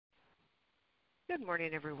Good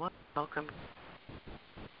morning, everyone. Welcome to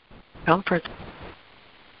the conference.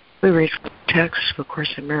 We read from the text of A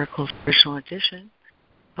Course in Miracles, Original Edition,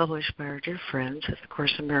 published by our dear friends at the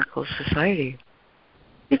Course in Miracles Society.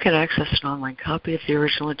 You can access an online copy of the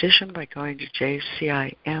original edition by going to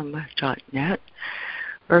jcim.net,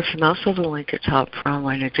 or if you mouse over the link at top for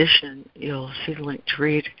online edition, you'll see the link to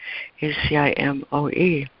read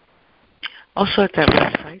ACIMOE. Also at that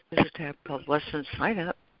website, there's a tab called Lesson Sign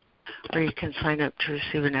Up, where you can sign up to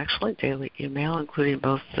receive an excellent daily email, including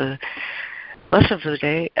both the lesson for the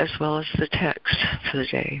day as well as the text for the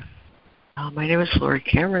day. My name is Lori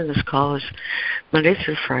Cameron. This call is Monday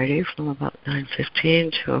through Friday from about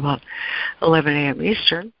 9:15 to about 11 a.m.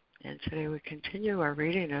 Eastern. And today we continue our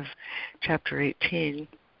reading of Chapter 18,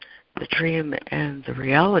 The Dream and the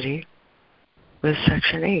Reality, with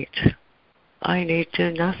Section 8, I Need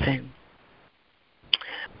Do Nothing.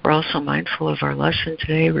 We're also mindful of our lesson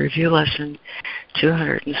today, review lesson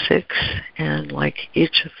 206, and like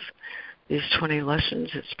each of these 20 lessons,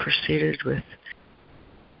 it's preceded with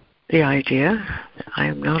the idea, I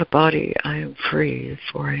am not a body, I am free,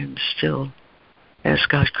 for I am still as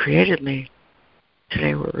God created me.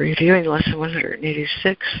 Today we're reviewing lesson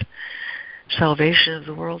 186, Salvation of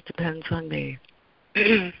the World Depends on Me.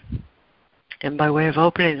 And by way of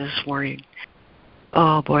opening this morning,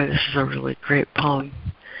 oh boy, this is a really great poem.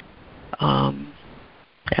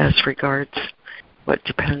 As regards what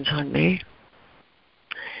depends on me.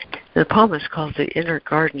 The poem is called The Inner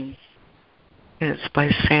Garden, and it's by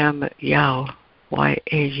Sam Yau,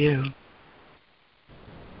 Y-A-U. It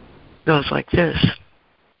goes like this.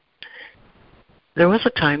 There was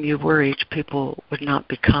a time you worried people would not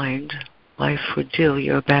be kind. Life would deal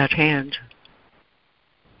you a bad hand.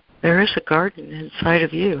 There is a garden inside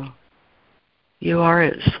of you. You are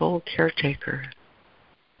its sole caretaker.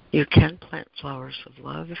 You can plant flowers of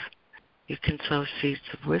love. You can sow seeds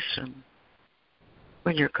of wisdom.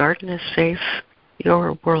 When your garden is safe,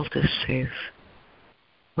 your world is safe.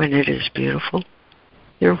 When it is beautiful,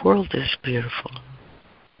 your world is beautiful.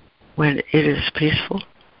 When it is peaceful,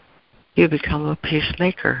 you become a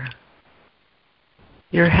peacemaker.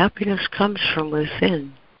 Your happiness comes from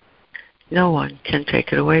within. No one can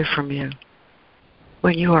take it away from you.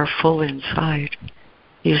 When you are full inside,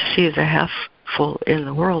 you see the half full in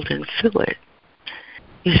the world and fill it.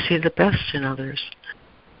 You see the best in others,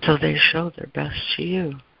 so they show their best to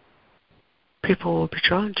you. People will be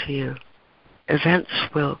drawn to you. Events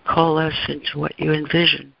will coalesce into what you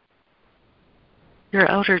envision. Your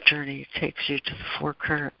outer journey takes you to the four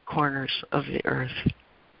corners of the earth.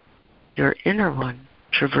 Your inner one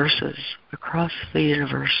traverses across the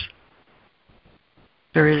universe.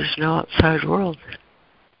 There is no outside world.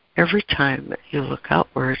 Every time you look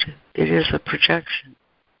outward, it is a projection.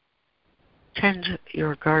 Tend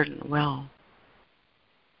your garden well.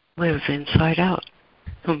 Live inside out.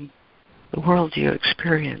 The world you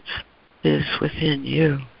experience is within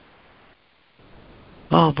you.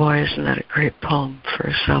 Oh boy, isn't that a great poem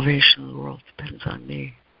for salvation of the world depends on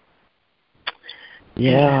me.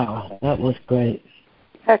 Yeah, that was great.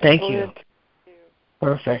 Excellent. Thank you.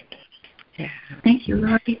 Perfect. Yeah. Thank you,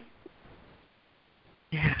 Robbie.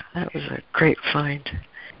 Yeah, that was a great find.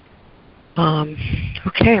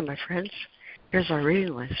 Okay, my friends, here's our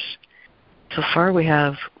reading list. So far we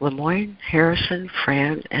have Lemoyne, Harrison,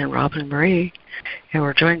 Fran, and Robin Marie, and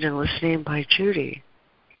we're joined in listening by Judy.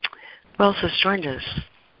 Who else has joined us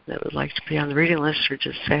that would like to be on the reading list or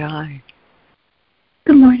just say hi?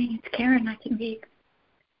 Good morning, it's Karen. I can read.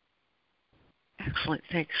 Excellent.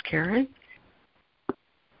 Thanks, Karen.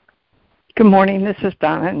 Good morning, this is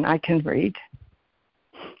Donna, and I can read.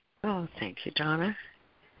 Oh, thank you, Donna.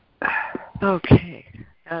 Okay,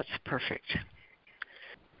 that's perfect.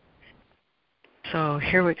 So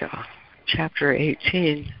here we go. Chapter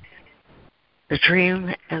 18, The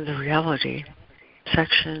Dream and the Reality,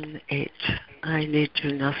 Section 8, I Need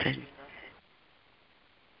Do Nothing.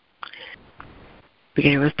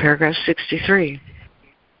 Beginning with paragraph 63.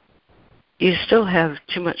 You still have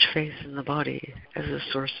too much faith in the body as a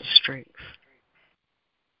source of strength.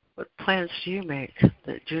 What plans do you make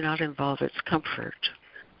that do not involve its comfort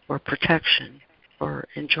or protection or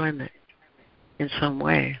enjoyment in some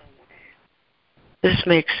way? This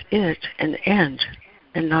makes it an end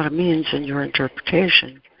and not a means in your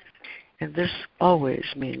interpretation, and this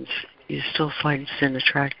always means you still find sin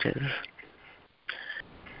attractive.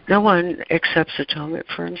 No one accepts atonement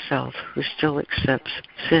for himself who still accepts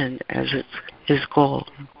sin as his goal.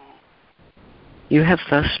 You have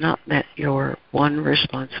thus not met your one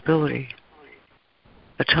responsibility.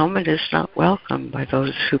 Atonement is not welcome by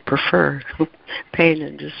those who prefer pain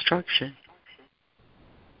and destruction.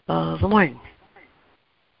 Lemoyne.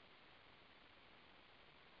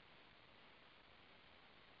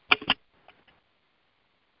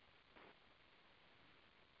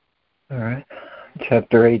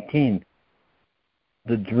 Chapter 18,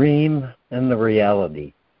 The Dream and the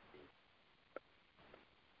Reality.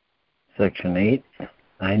 Section 8,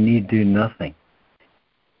 I need do nothing.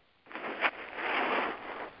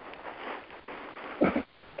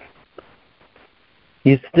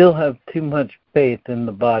 You still have too much faith in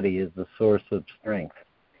the body as the source of strength.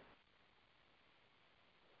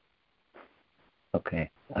 Okay.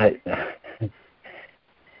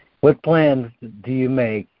 What plans do you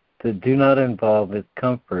make that do not involve its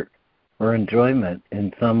comfort or enjoyment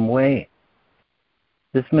in some way?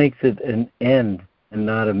 This makes it an end and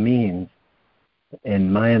not a means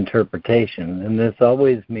in my interpretation, and this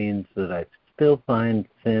always means that I still find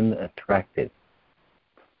sin attractive.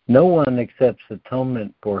 No one accepts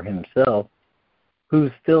atonement for himself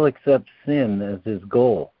who still accepts sin as his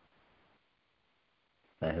goal.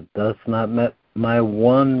 I have thus not met my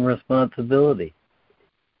one responsibility.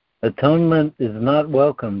 Atonement is not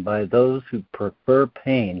welcomed by those who prefer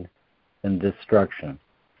pain and destruction.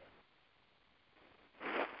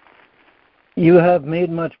 You have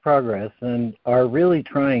made much progress and are really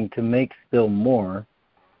trying to make still more,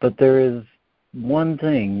 but there is one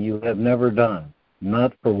thing you have never done.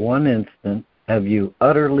 Not for one instant have you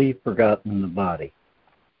utterly forgotten the body.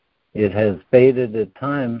 It has faded at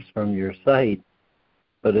times from your sight,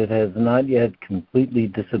 but it has not yet completely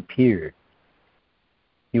disappeared.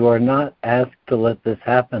 You are not asked to let this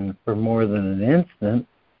happen for more than an instant,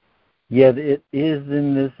 yet it is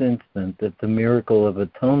in this instant that the miracle of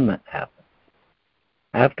atonement happens.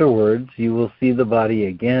 Afterwards, you will see the body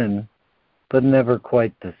again, but never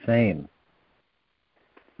quite the same.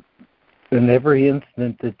 And every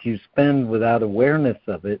instant that you spend without awareness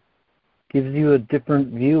of it gives you a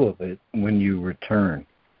different view of it when you return.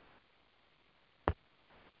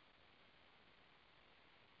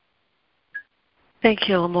 Thank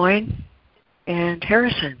you, Lemoyne. And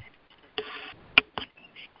Harrison.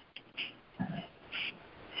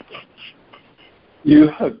 You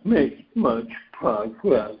have made much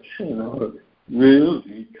progress and are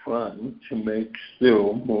really trying to make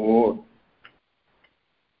still more.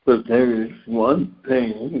 But there is one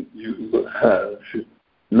thing you have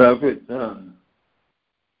never done.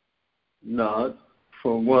 Not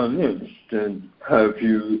for one instant have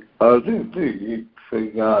you utterly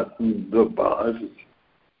forgotten the body.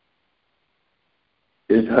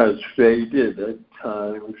 It has faded at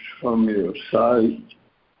times from your sight,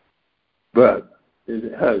 but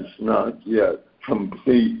it has not yet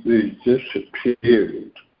completely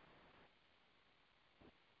disappeared.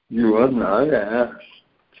 You are not asked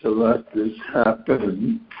to let this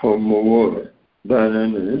happen for more than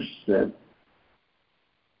an instant.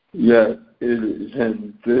 Yet it is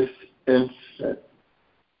in this instant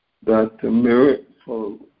that the miracle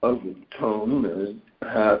of atonement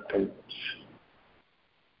happens.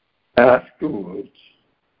 Afterwards,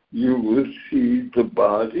 you will see the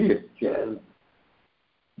body again,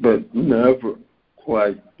 but never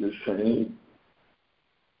quite the same.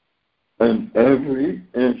 And every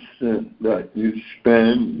instant that you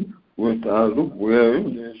spend without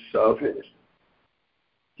awareness of it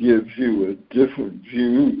gives you a different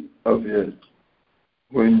view of it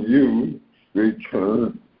when you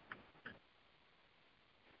return.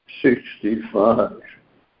 65.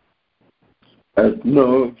 At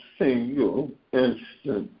no single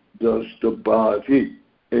instant does the body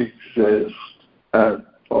exist at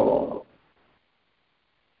all.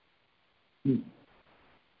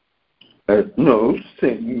 At no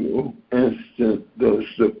single instant does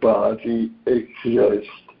the body exist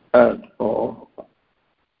at all.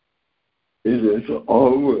 It is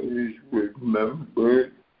always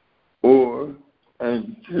remembered or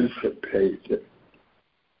anticipated,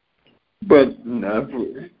 but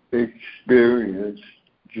never experienced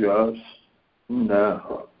just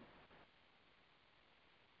now.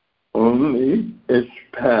 Only its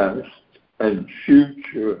past and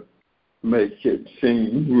future make it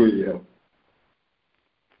seem real.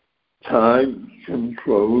 Time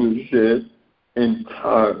controls it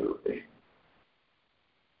entirely.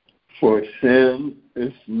 For sin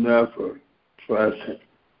is never present.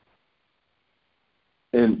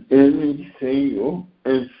 In any single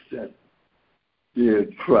instant, the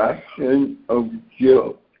attraction of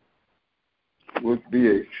guilt would be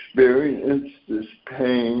experienced as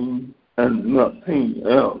pain and nothing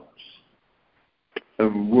else,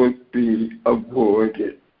 and would be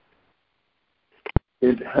avoided.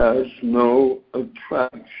 It has no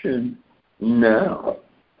attraction now.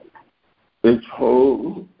 Its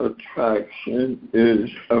whole attraction is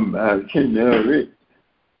imaginary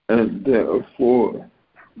and therefore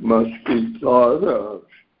must be thought of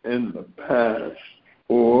in the past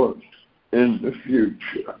or in the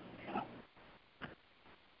future.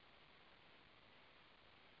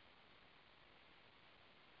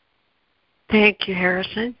 Thank you,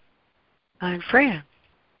 Harrison. And Fran.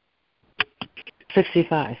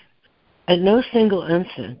 65. At no single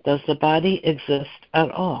instant does the body exist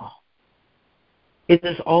at all. It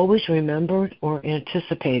is always remembered or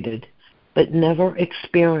anticipated, but never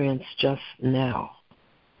experienced just now.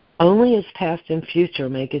 Only its past and future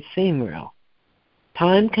make it seem real.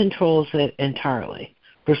 Time controls it entirely,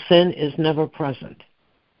 for sin is never present.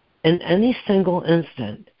 In any single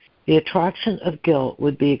instant, the attraction of guilt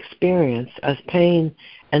would be experienced as pain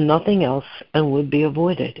and nothing else and would be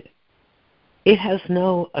avoided. It has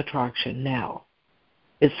no attraction now.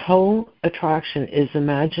 Its whole attraction is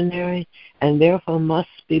imaginary and therefore must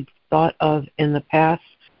be thought of in the past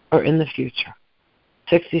or in the future.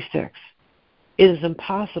 66. It is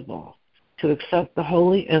impossible to accept the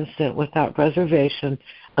holy instant without reservation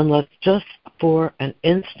unless just for an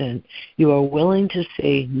instant you are willing to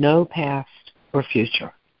see no past or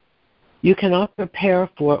future. You cannot prepare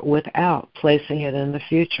for it without placing it in the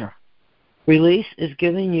future. Release is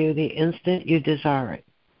giving you the instant you desire it.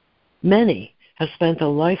 Many have spent a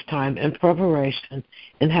lifetime in preparation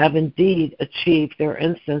and have indeed achieved their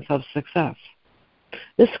instance of success.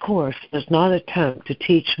 This course does not attempt to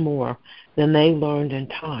teach more than they learned in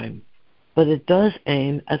time, but it does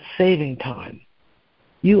aim at saving time.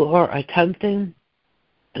 You are attempting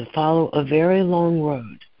to follow a very long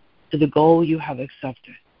road to the goal you have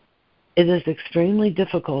accepted. It is extremely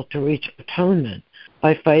difficult to reach atonement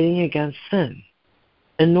by fighting against sin.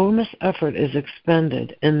 Enormous effort is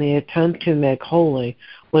expended in the attempt to make holy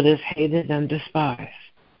what is hated and despised.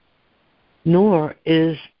 Nor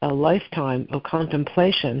is a lifetime of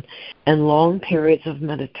contemplation and long periods of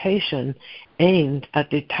meditation aimed at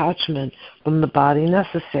detachment from the body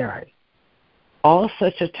necessary. All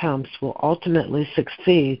such attempts will ultimately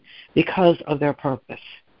succeed because of their purpose.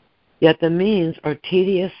 Yet the means are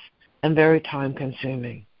tedious and very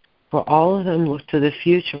time-consuming, for all of them look to the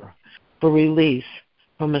future for release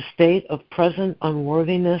from a state of present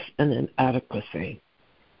unworthiness and inadequacy.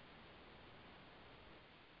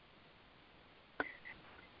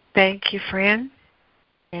 Thank you, Fran.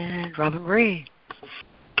 And Robin Marie.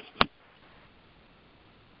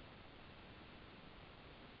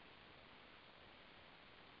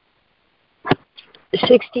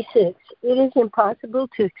 66. It is impossible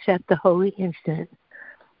to accept the holy instant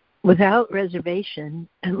without reservation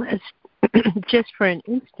unless just for an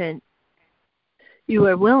instant you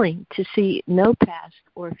are willing to see no past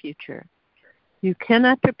or future. You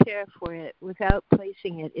cannot prepare for it without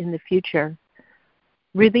placing it in the future.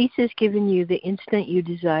 Release is given you the instant you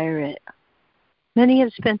desire it. Many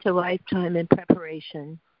have spent a lifetime in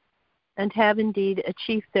preparation and have indeed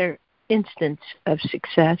achieved their instance of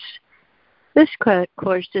success. This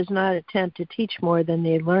course does not attempt to teach more than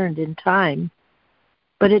they learned in time,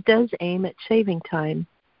 but it does aim at saving time.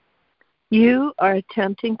 You are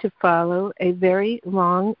attempting to follow a very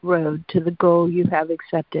long road to the goal you have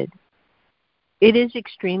accepted. It is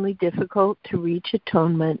extremely difficult to reach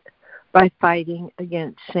atonement by fighting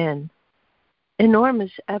against sin.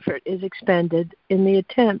 Enormous effort is expended in the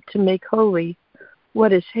attempt to make holy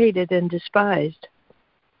what is hated and despised.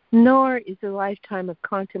 Nor is a lifetime of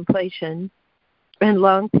contemplation and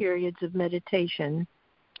long periods of meditation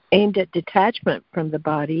aimed at detachment from the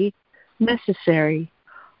body necessary.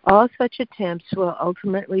 All such attempts will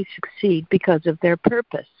ultimately succeed because of their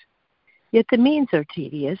purpose. Yet the means are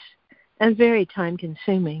tedious and very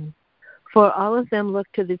time-consuming, for all of them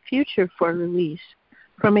look to the future for release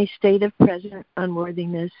from a state of present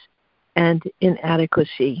unworthiness and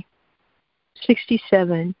inadequacy.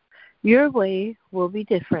 67. Your way will be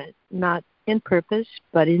different, not in purpose,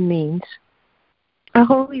 but in means. A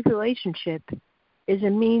holy relationship is a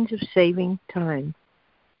means of saving time.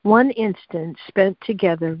 One instant spent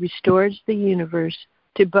together restores the universe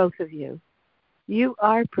to both of you. You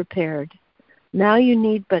are prepared. Now you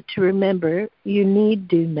need but to remember you need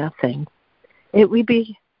do nothing. It would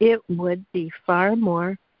be far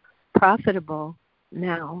more profitable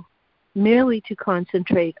now merely to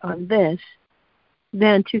concentrate on this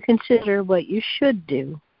than to consider what you should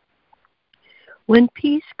do. When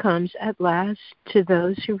peace comes at last to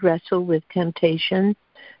those who wrestle with temptation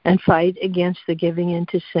and fight against the giving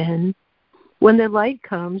into sin, when the light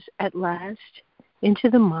comes at last into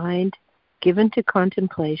the mind given to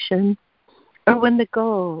contemplation, or when the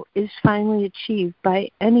goal is finally achieved by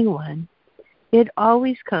anyone, it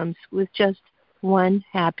always comes with just one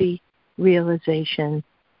happy realization,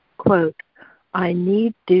 quote, I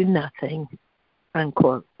need do nothing,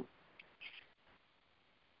 unquote.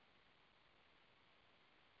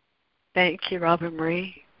 Thank you, Robin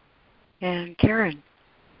Marie. And Karen.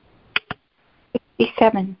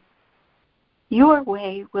 67. Your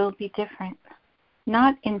way will be different,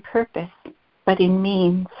 not in purpose, but in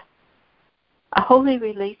means. A holy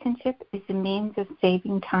relationship is a means of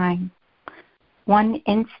saving time. One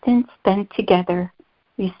instant spent together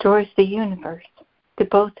restores the universe to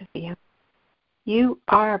both of you. You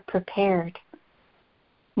are prepared.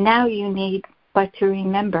 Now you need but to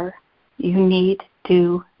remember you need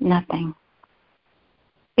do nothing.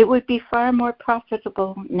 It would be far more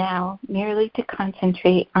profitable now merely to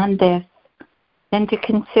concentrate on this than to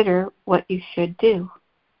consider what you should do.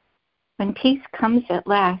 When peace comes at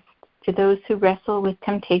last to those who wrestle with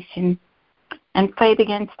temptation and fight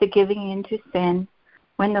against the giving into sin,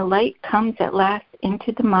 when the light comes at last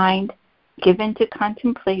into the mind given to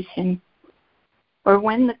contemplation, or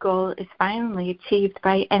when the goal is finally achieved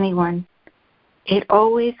by anyone, it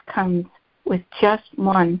always comes with just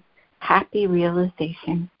one happy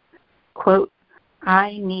realization. Quote,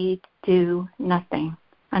 I need do nothing,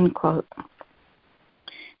 unquote.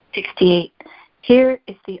 68. Here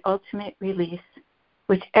is the ultimate release,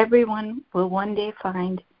 which everyone will one day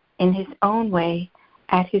find in his own way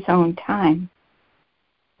at his own time.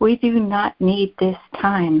 We do not need this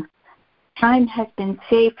time. Time has been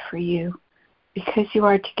saved for you because you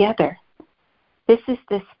are together. This is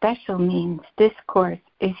the special means this course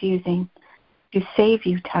is using to save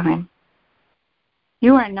you time.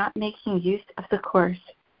 You are not making use of the course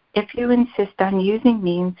if you insist on using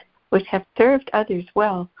means which have served others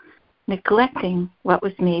well, neglecting what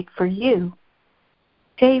was made for you.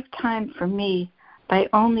 Save time for me by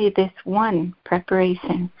only this one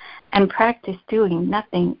preparation and practice doing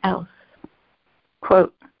nothing else.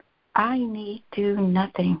 Quote, I need do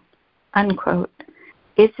nothing, unquote,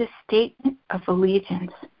 is a statement of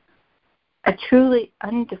allegiance, a truly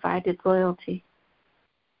undivided loyalty.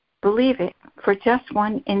 Believe it for just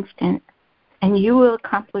one instant, and you will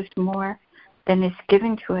accomplish more than is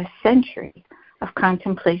given to a century of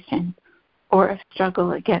contemplation or of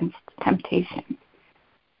struggle against temptation.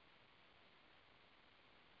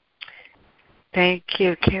 Thank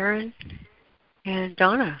you, Karen. And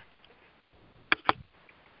Donna.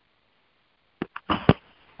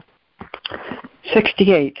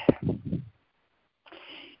 "68.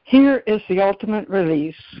 Here is the ultimate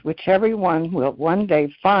release, which everyone will one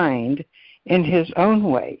day find in his own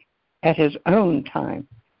way, at his own time.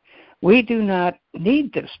 We do not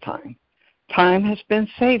need this time. Time has been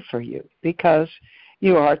saved for you because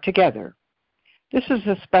you are together. This is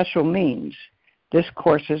a special means this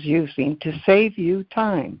course is using to save you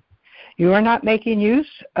time. You are not making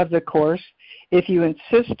use of the course if you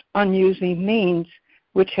insist on using means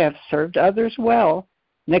which have served others well,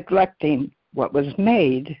 neglecting what was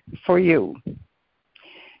made for you.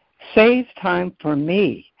 Save time for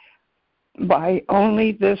me by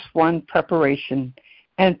only this one preparation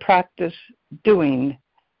and practice doing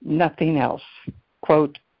nothing else.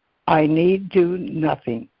 Quote, I need do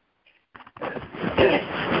nothing.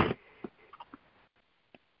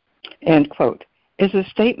 End quote, is a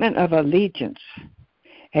statement of allegiance,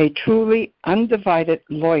 a truly undivided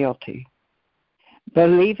loyalty.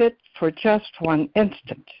 Believe it for just one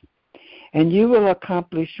instant, and you will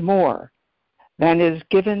accomplish more than is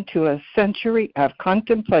given to a century of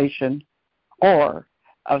contemplation or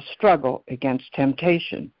of struggle against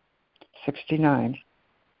temptation. 69.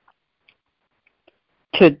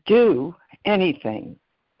 To do anything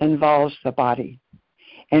involves the body,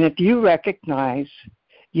 and if you recognize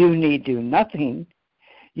you need do nothing,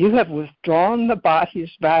 you have withdrawn the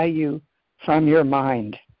body's value from your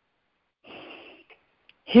mind.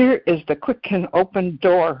 Here is the quick and open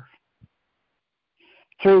door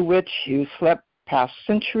through which you slept past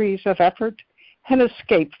centuries of effort and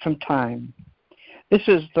escaped from time. This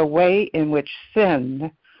is the way in which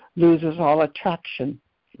sin loses all attraction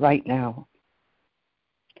right now.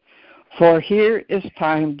 For here is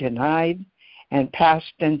time denied, and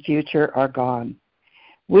past and future are gone.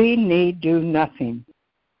 We need do nothing,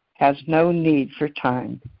 has no need for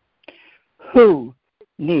time. Who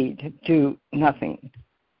need do nothing,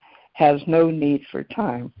 has no need for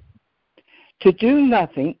time. To do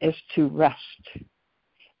nothing is to rest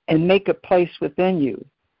and make a place within you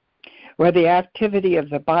where the activity of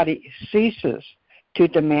the body ceases to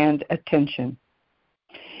demand attention.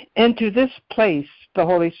 Into this place the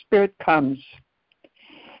Holy Spirit comes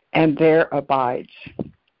and there abides.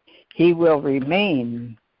 He will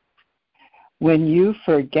remain when you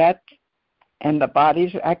forget and the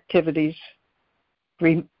body's activities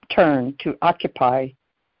return to occupy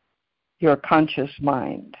your conscious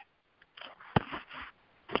mind.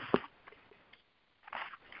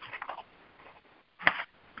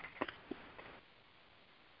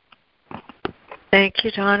 Thank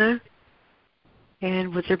you, Donna.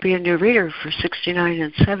 And would there be a new reader for 69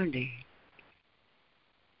 and 70?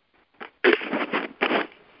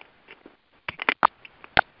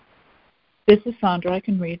 This is Sandra. I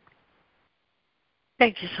can read.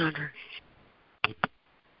 Thank you, Sandra.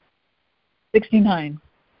 69.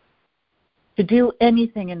 To do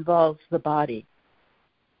anything involves the body.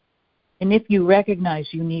 And if you recognize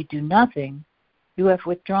you need do nothing, you have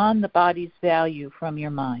withdrawn the body's value from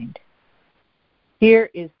your mind. Here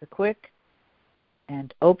is the quick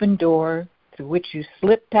and open door through which you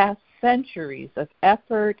slip past centuries of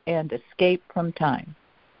effort and escape from time.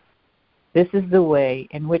 This is the way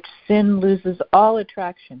in which sin loses all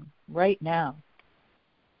attraction right now.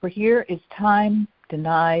 For here is time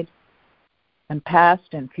denied and past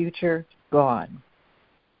and future gone.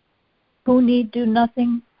 Who need do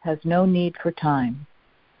nothing has no need for time.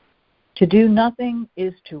 To do nothing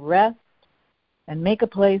is to rest and make a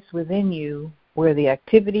place within you where the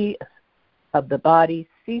activity of the body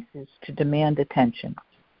ceases to demand attention.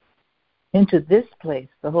 Into this place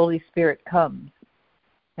the Holy Spirit comes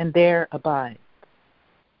and there abides.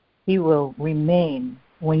 He will remain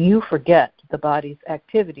when you forget the body's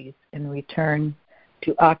activities and return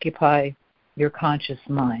to occupy your conscious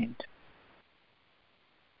mind.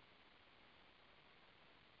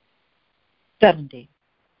 70.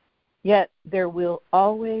 Yet there will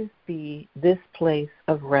always be this place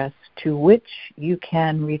of rest to which you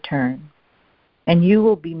can return, and you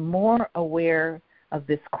will be more aware of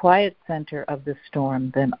this quiet center of the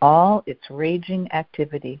storm than all its raging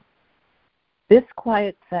activity. This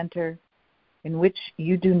quiet center in which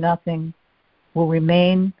you do nothing will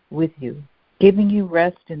remain with you, giving you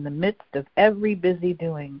rest in the midst of every busy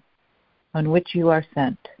doing on which you are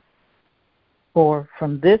sent. For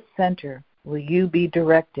from this center will you be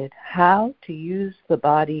directed how to use the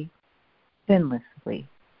body sinlessly.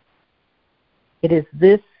 It is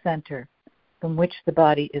this center from which the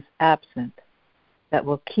body is absent that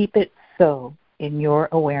will keep it so in your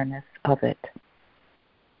awareness of it.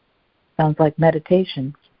 Sounds like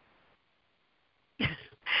meditation.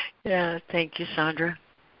 Yeah, thank you, Sandra.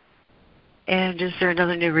 And is there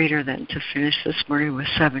another new reader then to finish this morning with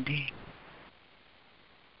 70?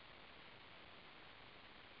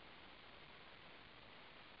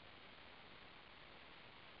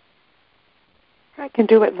 I can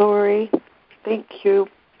do it, Lori. Thank you.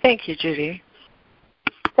 Thank you, Judy.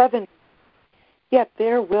 7. Yet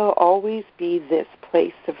there will always be this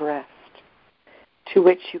place of rest to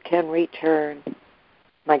which you can return,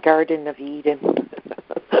 my Garden of Eden.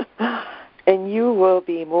 And you will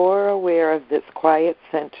be more aware of this quiet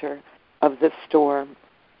center of the storm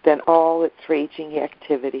than all its raging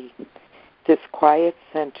activity. This quiet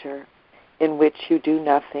center in which you do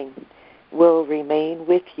nothing will remain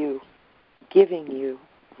with you, giving you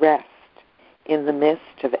rest in the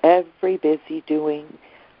midst of every busy doing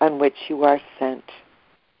on which you are sent.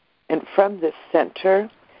 And from this center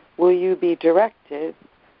will you be directed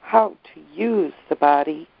how to use the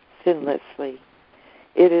body sinlessly.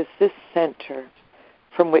 It is this center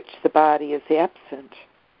from which the body is absent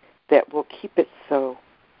that will keep it so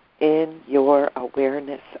in your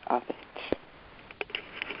awareness of it.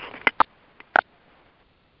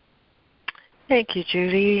 Thank you,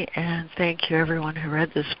 Judy, and thank you everyone who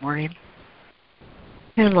read this morning.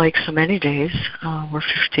 And like so many days, we're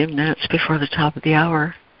 15 minutes before the top of the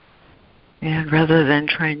hour. And rather than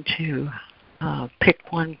trying to pick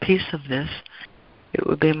one piece of this, it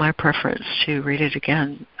would be my preference to read it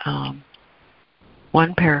again,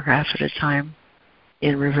 one paragraph at a time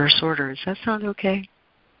in reverse order. Does that sound okay?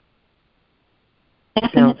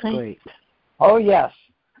 Sounds great. Oh, yes.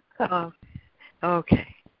 Okay.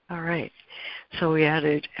 All right. So we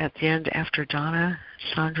added at the end after Donna,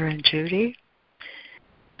 Sandra, and Judy.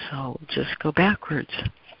 So we'll just go backwards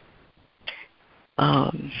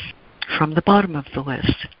from the bottom of the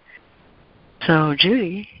list. So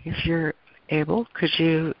Judy, if you're able, could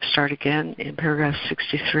you start again in paragraph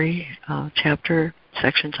 63, chapter,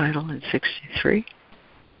 section title, and 63?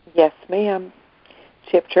 Yes, ma'am.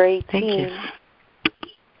 Chapter 18. Thank you.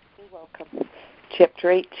 You're welcome. Chapter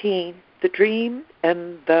 18, the dream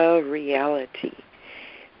and the reality.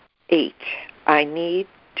 8, I need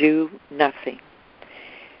do nothing.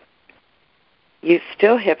 You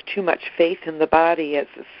still have too much faith in the body as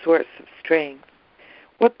a source of strength.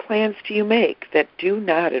 What plans do you make that do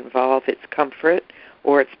not involve its comfort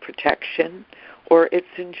or its protection or its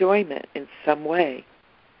enjoyment in some way?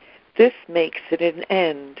 This makes it an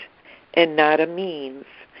end and not a means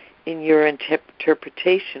in your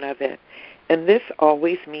interpretation of it, and this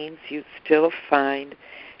always means you still find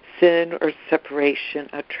sin or separation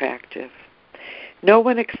attractive. No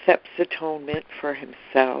one accepts atonement for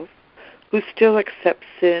himself who still accepts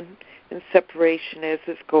sin and separation as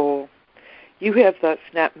his goal. You have thus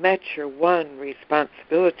not met your one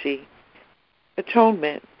responsibility.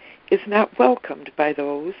 Atonement is not welcomed by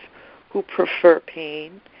those who prefer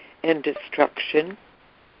pain and destruction.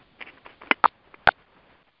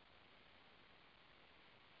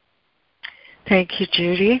 Thank you,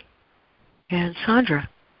 Judy. And Sandra.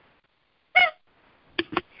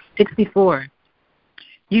 64.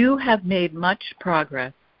 You have made much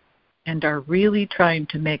progress and are really trying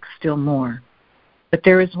to make still more. But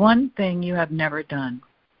there is one thing you have never done.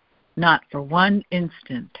 Not for one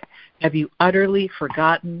instant have you utterly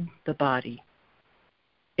forgotten the body.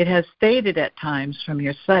 It has faded at times from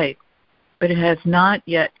your sight, but it has not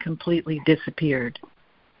yet completely disappeared.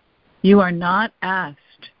 You are not asked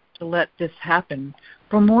to let this happen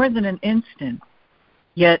for more than an instant,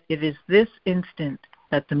 yet it is this instant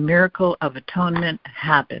that the miracle of atonement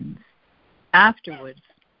happens. Afterwards,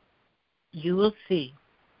 you will see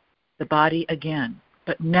the body again,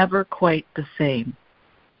 but never quite the same.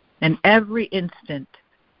 And every instant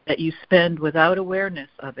that you spend without awareness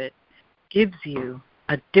of it gives you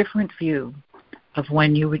a different view of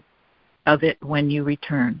it when you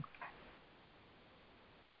return.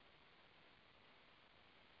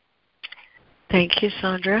 Thank you,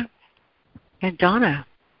 Sandra. And Donna.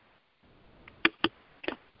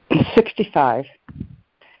 65.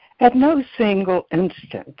 At no single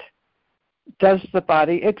instant does the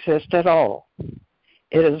body exist at all.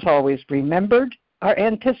 It is always remembered or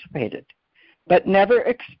anticipated, but never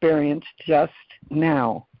experienced just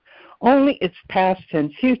now. Only its past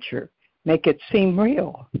and future make it seem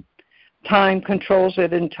real. Time controls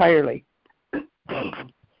it entirely,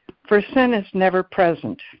 for sin is never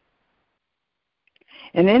present.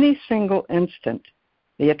 In any single instant,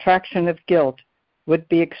 the attraction of guilt would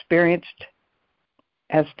be experienced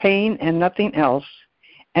as pain and nothing else,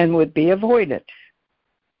 and would be avoided.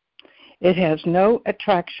 It has no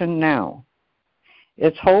attraction now.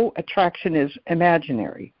 Its whole attraction is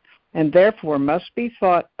imaginary, and therefore must be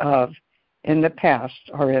thought of in the past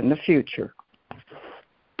or in the future.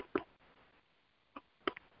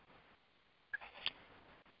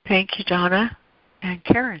 Thank you, Donna. And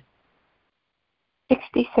Karen.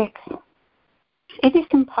 66. It is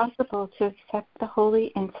impossible to accept the holy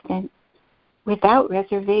instant without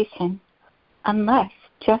reservation unless,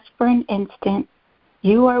 just for an instant,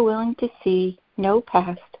 you are willing to see no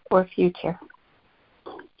past or future.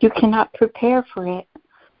 You cannot prepare for it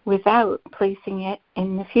without placing it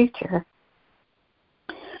in the future.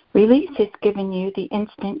 Release is given you the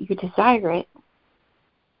instant you desire it.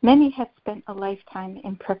 Many have spent a lifetime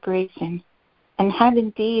in preparation and have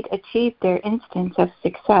indeed achieved their instance of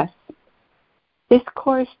success. This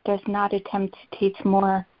course does not attempt to teach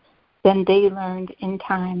more than they learned in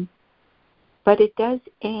time, but it does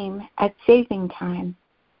aim at saving time.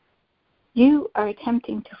 You are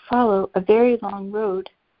attempting to follow a very long road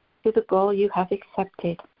to the goal you have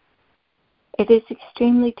accepted. It is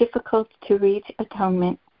extremely difficult to reach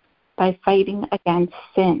atonement by fighting against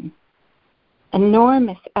sin.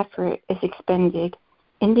 Enormous effort is expended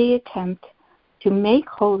in the attempt to make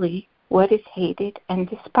holy what is hated and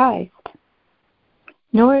despised.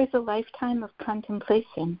 Nor is a lifetime of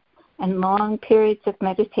contemplation and long periods of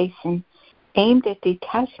meditation aimed at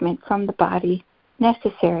detachment from the body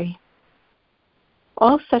necessary.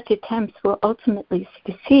 All such attempts will ultimately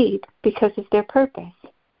succeed because of their purpose,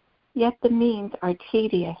 yet the means are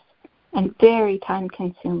tedious and very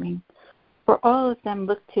time-consuming, for all of them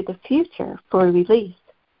look to the future for release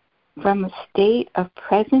from a state of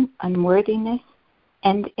present unworthiness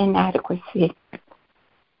and inadequacy.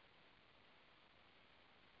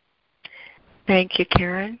 Thank you,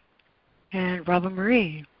 Karen. And Robin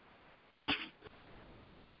Marie.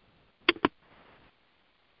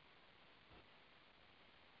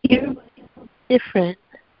 You're different,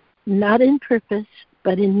 not in purpose,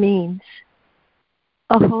 but in means.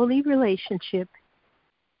 A holy relationship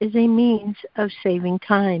is a means of saving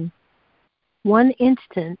time. One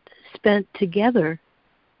instant spent together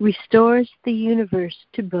restores the universe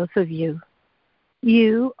to both of you.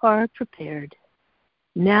 You are prepared.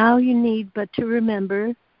 Now you need but to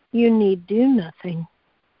remember you need do nothing.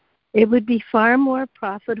 It would be far more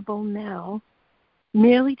profitable now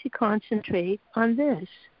merely to concentrate on this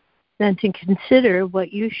than to consider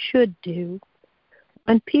what you should do.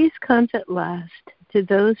 When peace comes at last to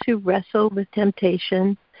those who wrestle with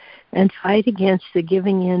temptation and fight against the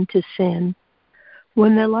giving in to sin,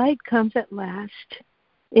 when the light comes at last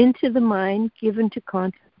into the mind given to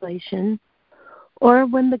contemplation, or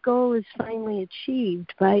when the goal is finally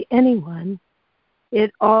achieved by anyone,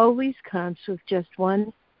 it always comes with just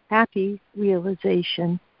one happy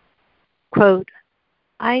realization. Quote,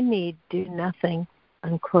 I need do nothing,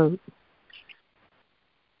 unquote.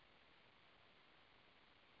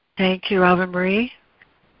 Thank you, Robin Marie.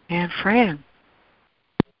 And Fran.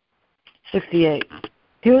 68.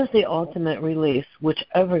 Here is the ultimate release, which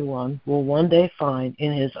everyone will one day find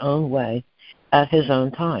in his own way at his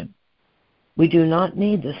own time. We do not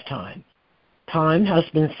need this time. Time has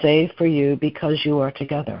been saved for you because you are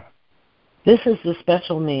together. This is the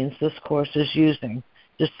special means this Course is using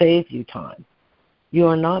to save you time. You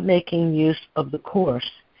are not making use of the Course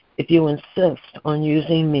if you insist on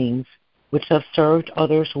using means which have served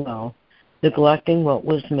others well, neglecting what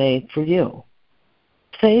was made for you.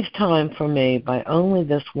 Save time for me by only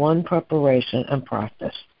this one preparation and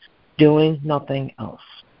practice, doing nothing else.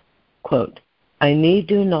 Quote, I need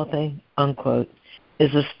do nothing, unquote,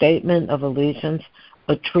 is a statement of allegiance,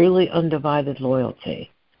 a truly undivided loyalty.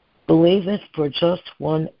 Believe it for just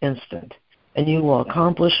one instant, and you will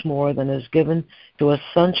accomplish more than is given to a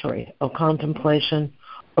century of contemplation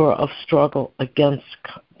or of struggle against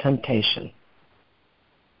temptation.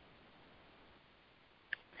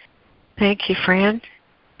 Thank you, Fran.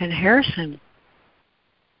 And Harrison.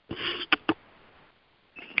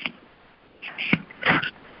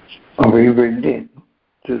 Are we reading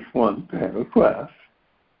just one paragraph?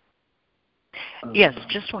 Yes,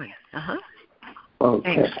 just one. Uh-huh.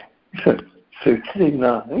 Okay. Thanks.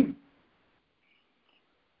 69.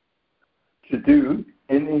 To do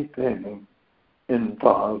anything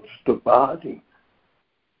involves the body.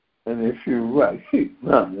 And if you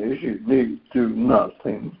recognize you need do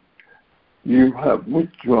nothing, you have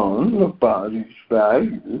withdrawn the body's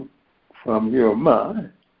value from your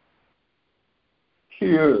mind.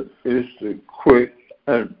 Here is the quick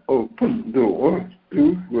and open door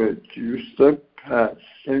through which you surpass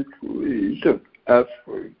centuries of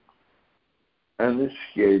effort and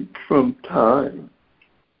escape from time.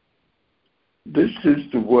 This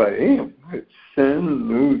is the way in which sin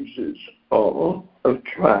loses all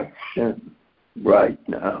attraction right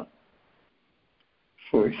now.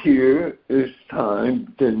 For here is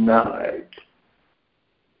time denied,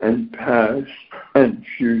 and past and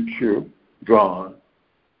future gone.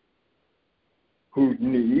 Who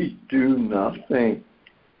need do nothing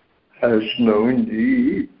has no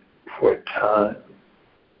need for time.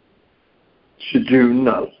 To do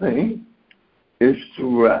nothing is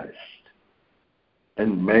to rest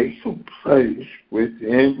and make a place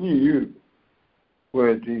within you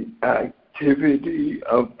where the activity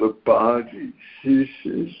of the body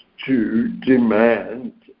ceases to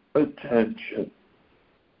demand attention.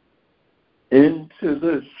 Into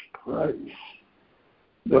this place,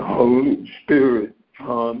 the Holy Spirit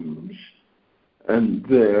comes and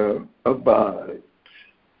there abides.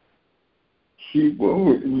 He will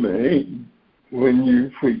remain when you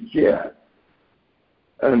forget,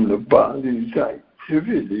 and the body's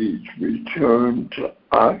activities return to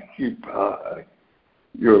occupy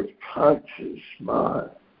your conscious mind.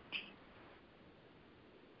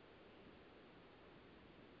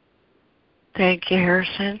 Thank you,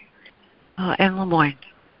 Harrison. And Lemoyne.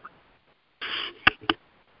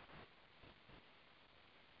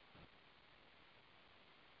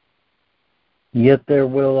 Yet there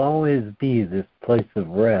will always be this place of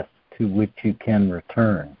rest to which you can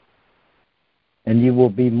return, and you will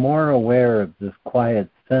be more aware of this quiet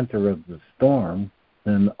center of the storm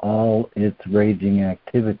than all its raging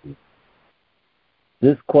activities.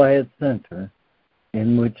 This quiet center,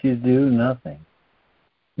 in which you do nothing,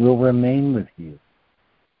 will remain with you,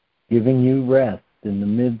 giving you rest in the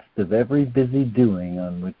midst of every busy doing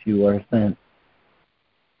on which you are sent.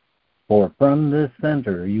 For from this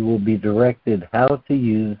center you will be directed how to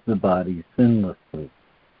use the body sinlessly.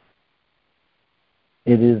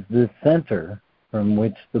 It is this center from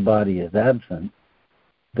which the body is absent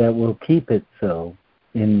that will keep it so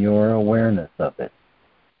in your awareness of it.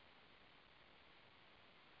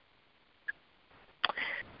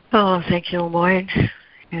 Oh, thank you, Lemoyne.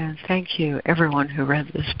 And thank you, everyone who read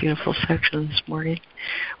this beautiful section this morning.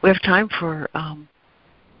 We have time for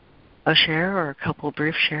a share or a couple of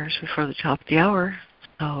brief shares before the top of the hour.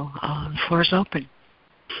 So the floor is open.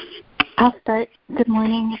 I'll start. Good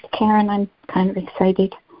morning, it's Karen. I'm kind of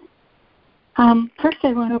excited. First,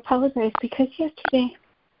 I want to apologize because yesterday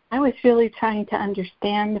I was really trying to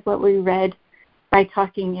understand what we read by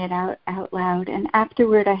talking it out loud. And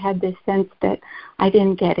afterward, I had this sense that I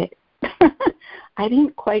didn't get it. I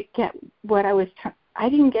didn't quite get what I was I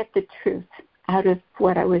didn't get the truth out of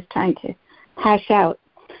what I was trying to hash out.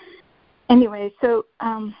 Anyway, so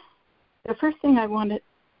the first thing I want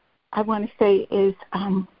to say is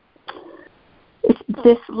it's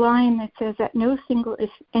this line that says at no single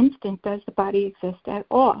instant does the body exist at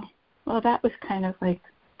all. Well, that was kind of like,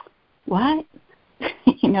 what?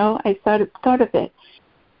 I thought of it.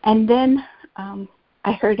 And then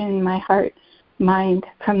I heard in my heart, mind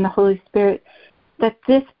from the Holy Spirit that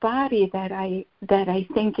this body that I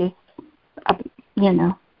think is,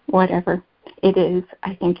 whatever it is,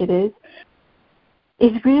 I think it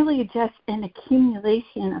is really just an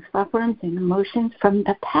accumulation of thought forms and emotions from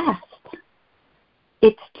the past.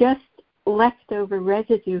 It's just leftover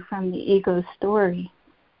residue from the ego story.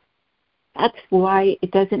 That's why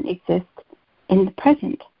it doesn't exist in the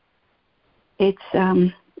present. It's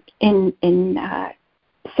in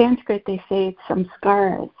Sanskrit they say it's some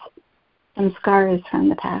scars from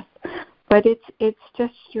the past, but it's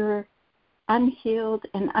just your unhealed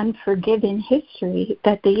and unforgiven history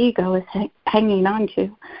that the ego is hanging on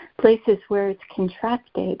to, places where it's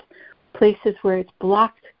contracted, places where it's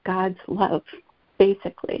blocked God's love.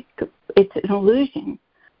 Basically, it's an illusion,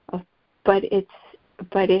 but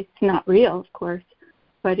it's not real, of course.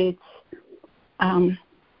 But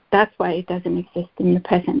that's why it doesn't exist in the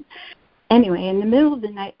present. Anyway, in the middle of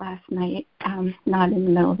the night last night, not in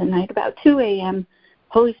the middle of the night, about 2 a.m.,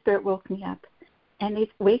 Holy Spirit woke me up. And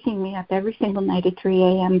it's waking me up every single night at 3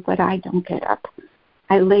 a.m., but I don't get up.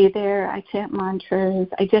 I lay there, I chant mantras,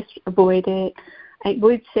 I just avoid it. I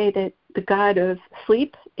would say that the god of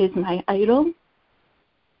sleep is my idol.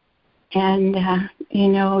 And,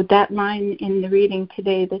 that line in the reading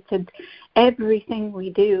today that said, everything we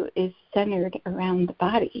do is centered around the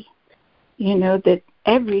body. That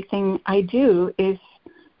everything I do is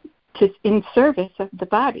just in service of the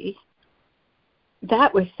body.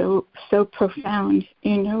 That was so profound,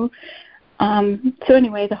 So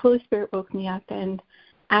anyway, the Holy Spirit woke me up, and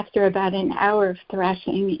after about an hour of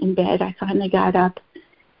thrashing in bed, I finally got up,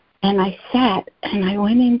 and I sat, and I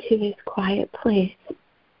went into this quiet place.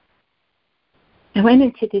 I went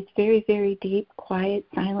into this very, very deep, quiet,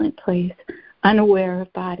 silent place, unaware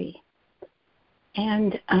of body.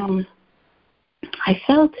 And I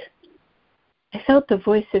felt the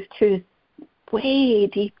voice of truth way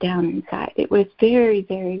deep down inside. It was very,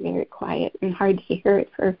 very, very quiet and hard to hear at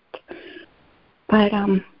first. But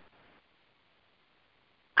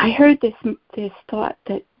I heard this thought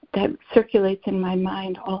that circulates in my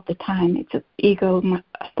mind all the time. It's an ego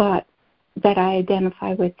thought that I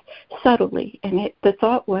identify with subtly. And the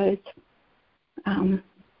thought was, I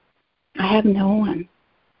have no one.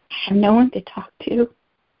 I have no one to talk to.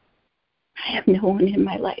 I have no one in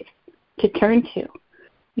my life to turn to.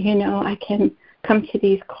 I can come to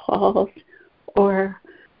these calls, or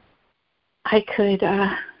I could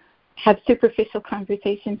have superficial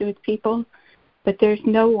conversations with people, but there's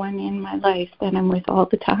no one in my life that I'm with all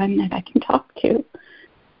the time that I can talk to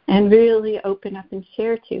and really open up and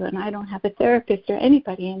share to. And I don't have a therapist or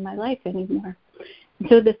anybody in my life anymore. And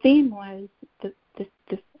so the theme was, the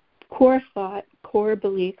core thought, core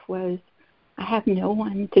belief was, I have no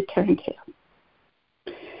one to turn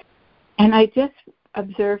to. And I just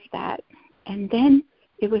observed that. And then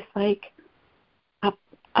it was like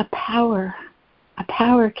a power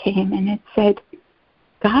came, and it said,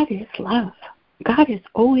 God is love. God has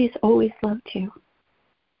always, always loved you.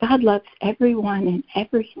 God loves everyone and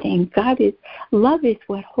everything. Love is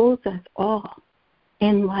what holds us all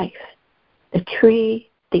in life. The tree,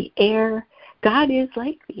 the air. God is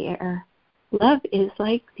like the air. Love is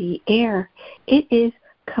like the air. It is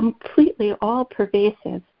completely all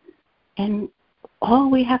pervasive. And all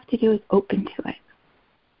we have to do is open to it.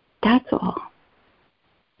 That's all.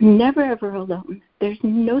 Never ever alone. There's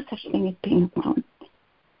no such thing as being alone.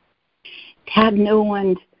 To have no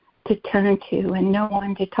one to turn to and no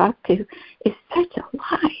one to talk to is such a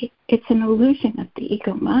lie. It's an illusion of the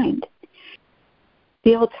ego mind.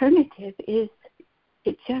 The alternative is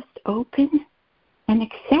to just open and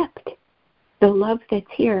accept the love that's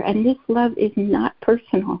here. And this love is not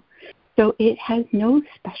personal, so it has no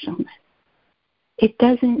specialness. It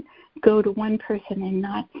doesn't go to one person and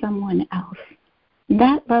not someone else.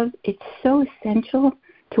 That love is so essential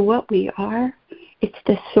to what we are. It's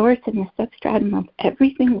the source and the substratum of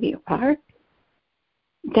everything we are,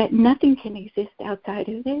 that nothing can exist outside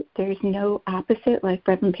of it. There's no opposite, like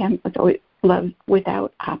Reverend Pam was always love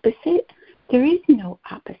without opposite. There is no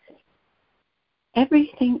opposite.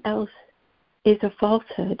 Everything else is a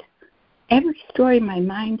falsehood. Every story my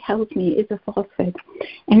mind tells me is a falsehood.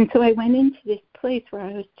 And so I went into this place where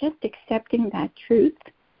I was just accepting that truth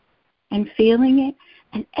and feeling it,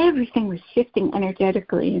 and everything was shifting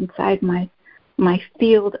energetically inside my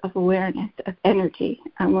field of awareness of energy.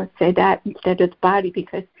 I would say that instead of the body,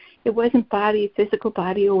 because it wasn't physical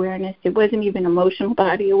body awareness. It wasn't even emotional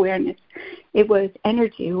body awareness. It was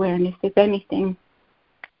energy awareness, if anything.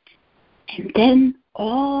 And then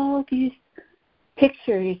all these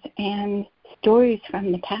pictures and stories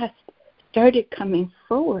from the past started coming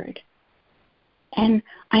forward. And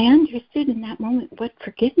I understood in that moment what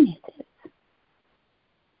forgiveness is.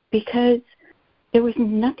 Because there was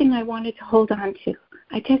nothing I wanted to hold on to.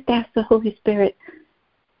 I just asked the Holy Spirit,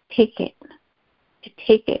 to take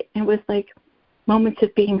it. And it was like moments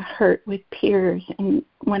of being hurt with peers and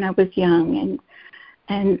when I was young,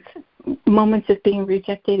 and moments of being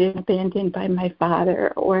rejected and abandoned by my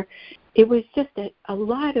father, or it was just a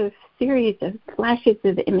lot of series of flashes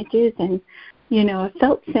of images and, a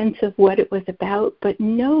felt sense of what it was about, but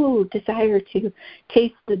no desire to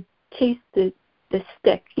chase the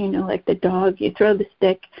stick, like the dog. You throw the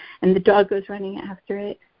stick and the dog goes running after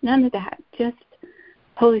it. None of that. Just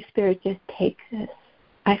Holy Spirit, just take this.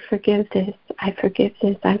 I forgive this. I forgive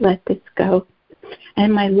this. I let this go.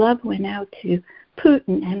 And my love went out to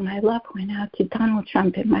Putin, and my love went out to Donald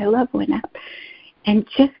Trump, and my love went out. And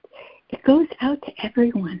just, it goes out to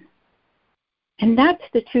everyone. And that's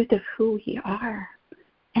the truth of who we are.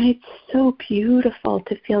 And it's so beautiful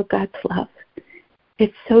to feel God's love.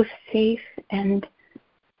 It's so safe, and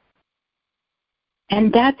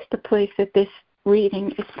that's the place that this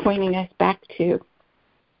reading is pointing us back to.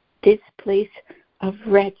 This place of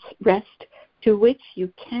rest to which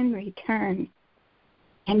you can return.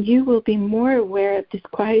 And you will be more aware of this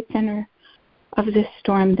quiet center of this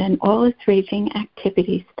storm than all its raging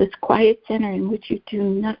activities. This quiet center in which you do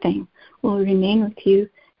nothing will remain with you,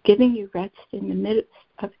 giving you rest in the midst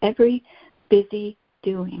of every busy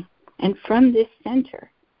doing. And from this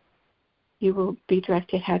center, you will be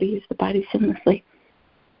directed how to use the body seamlessly.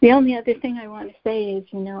 The only other thing I want to say is,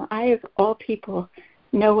 I, of all people,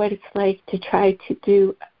 know what it's like to try to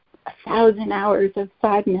do 1,000 hours of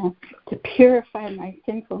sadhana to purify my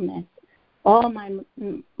sinfulness. All my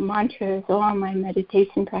mantras, all my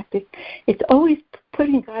meditation practice, it's always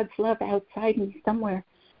putting God's love outside me somewhere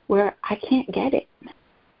where I can't get it.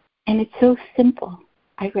 And it's so simple.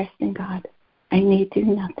 I rest in God. I need do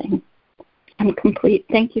nothing. I'm complete.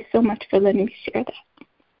 Thank you so much for letting me share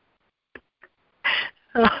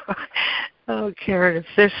that. Oh, Karen,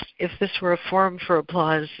 if this were a forum for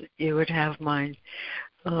applause, you would have mine.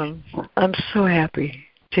 I'm so happy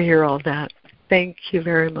to hear all that. Thank you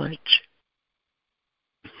very much.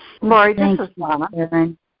 Lori, this is Lana.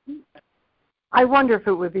 I wonder if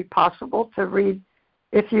it would be possible to read,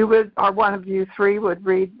 if you would, or one of you three would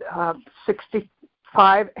read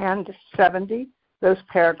 65 and 70, those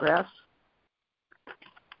paragraphs.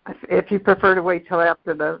 If you prefer to wait till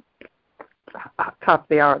after the top of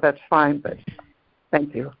the hour, that's fine, but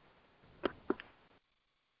thank you.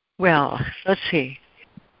 Well, let's see.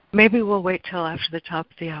 Maybe we'll wait till after the top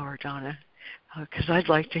of the hour, Donna, because I'd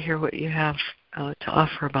like to hear what you have to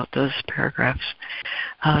offer about those paragraphs.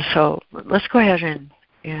 So let's go ahead and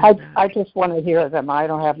I just want to hear them. I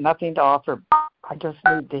don't have nothing to offer. I just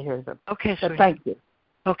need to hear them. Okay, so thank you.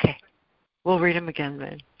 Okay. We'll read them again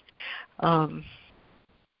then.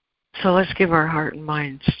 So let's give our heart and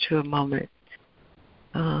minds to a moment,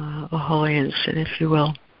 a holy instant, if you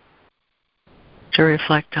will, to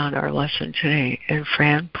reflect on our lesson today. And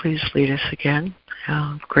Fran, please lead us again,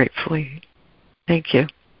 gratefully. Thank you.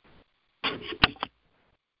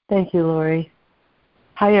 Thank you, Lori.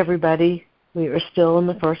 Hi, everybody. We are still in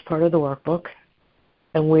the first part of the workbook,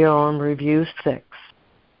 and we are on Review 6.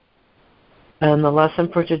 And the lesson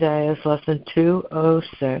for today is Lesson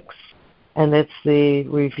 206, and it's the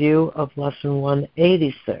review of Lesson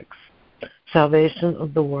 186. Salvation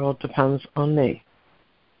of the world depends on me.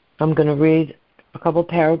 I'm going to read a couple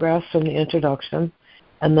paragraphs from the introduction,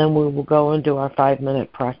 and then we will go and do our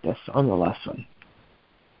 5-minute practice on the lesson.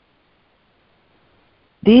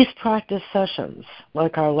 These practice sessions,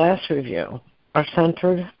 like our last review, are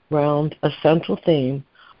centered around a central theme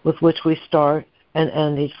with which we start and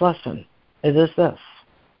end each lesson. It is this: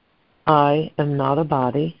 I am not a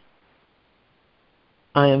body.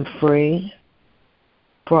 I am free,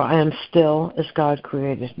 for I am still as God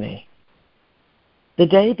created me. The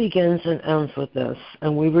day begins and ends with this,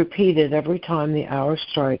 and we repeat it every time the hour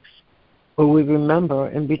strikes, or we remember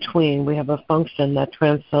in between we have a function that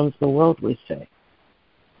transcends the world we see.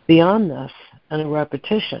 Beyond this, and a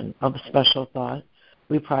repetition of a special thought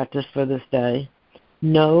we practice for this day,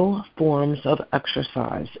 no forms of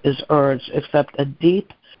exercise is urged except a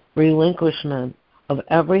deep relinquishment of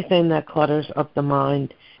everything that clutters up the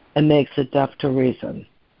mind and makes it deaf to reason,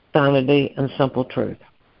 sanity, and simple truth.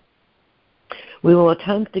 We will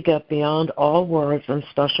attempt to get beyond all words and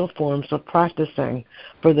special forms of practicing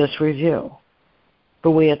for this review,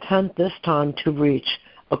 but we attempt this time to reach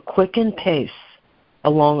a quickened pace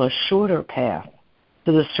along a shorter path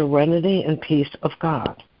to the serenity and peace of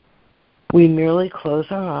God. We merely close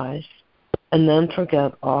our eyes and then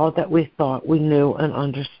forget all that we thought we knew and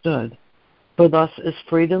understood, For thus is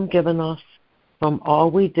freedom given us from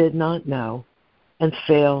all we did not know and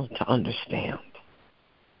fail to understand.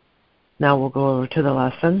 Now we'll go over to the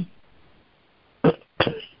lesson.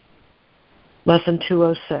 Lesson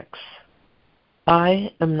 206.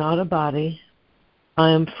 I am not a body,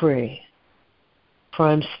 I am free, for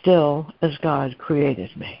I am still as God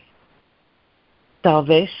created me.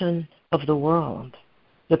 Salvation of the world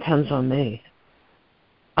depends on me.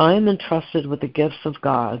 I am entrusted with the gifts of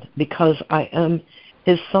God because I am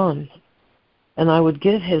His Son, and I would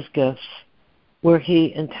give His gifts where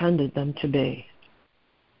He intended them to be.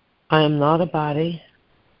 I am not a body,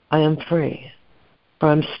 I am free, for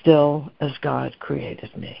I am still as God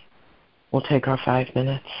created me. We'll take our 5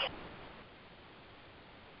 minutes.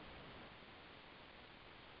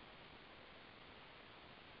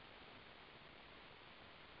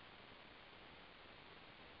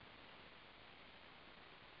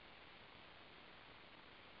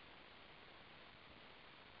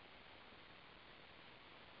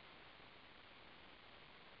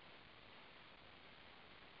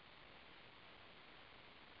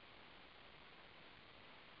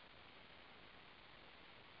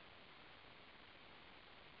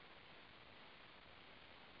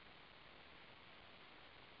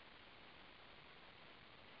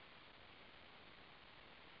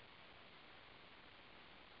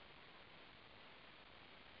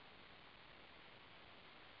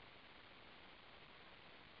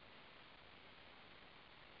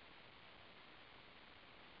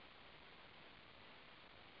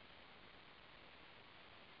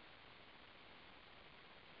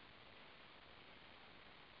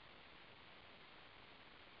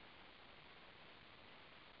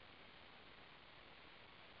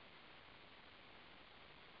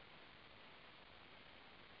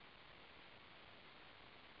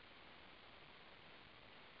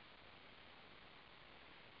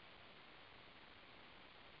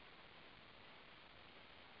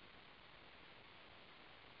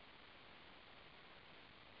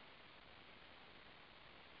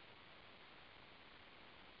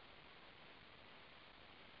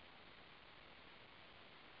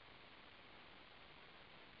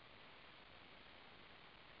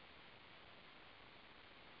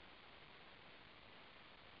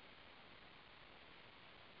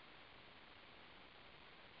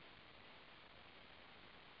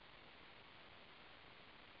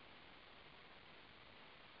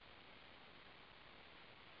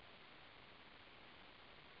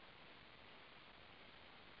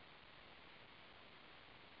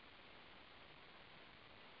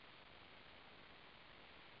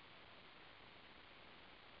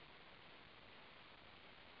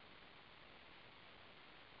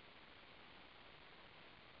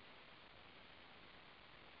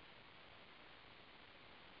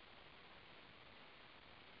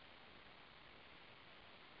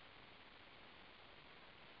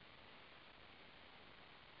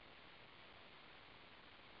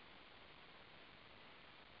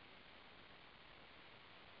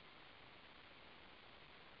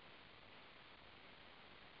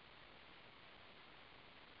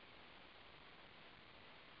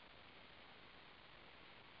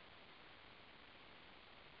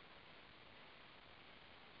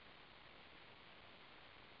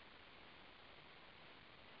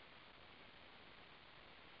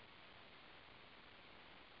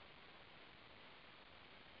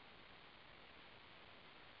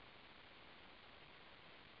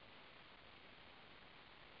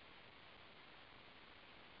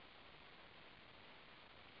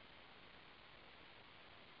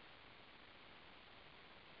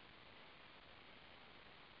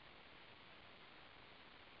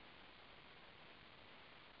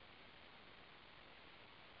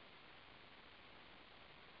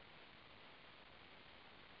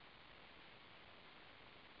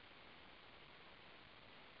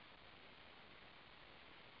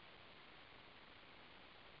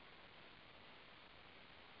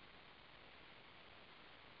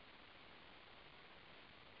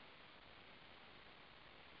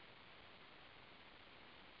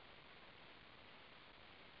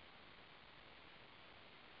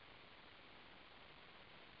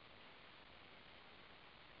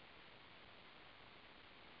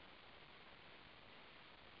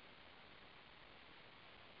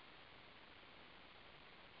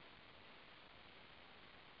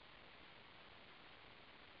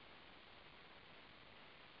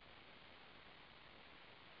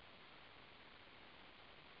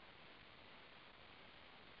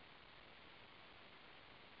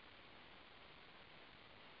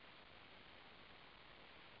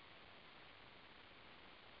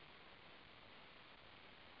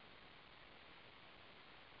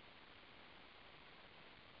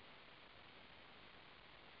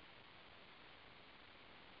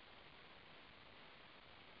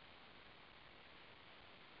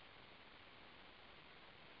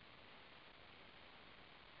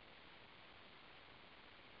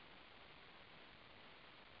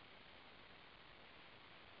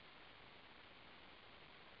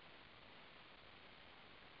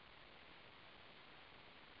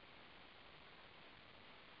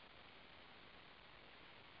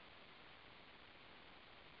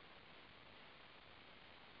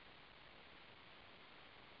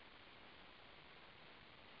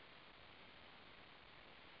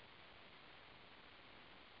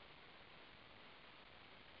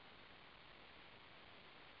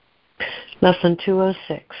 Lesson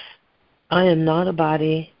 206. I am not a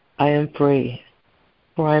body, I am free,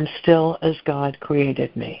 for I am still as God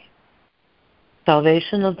created me.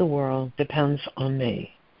 Salvation of the world depends on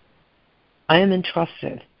me. I am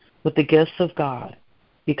entrusted with the gifts of God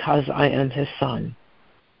because I am His Son,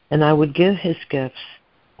 and I would give His gifts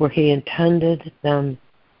where He intended them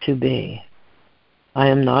to be. I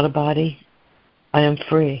am not a body, I am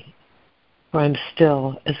free, for I am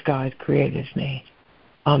still as God created me.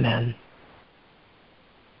 Amen.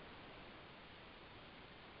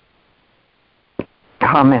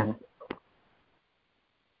 Amen.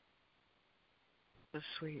 So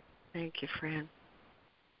sweet. Thank you, Fran.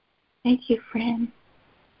 Thank you, Fran.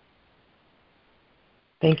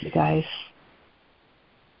 Thank you, guys.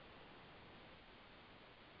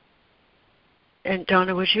 And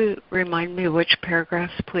Donna, would you remind me which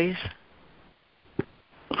paragraphs, please?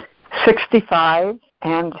 65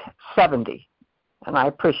 and 70. And I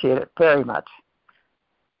appreciate it very much.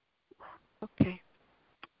 Okay.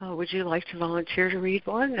 Would you like to volunteer to read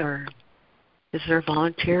one, or is there a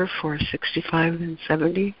volunteer for 65 and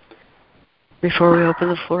 70 before we open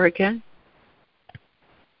the floor again?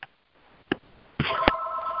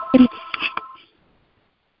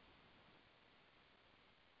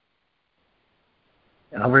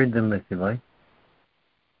 I'll read them if you like.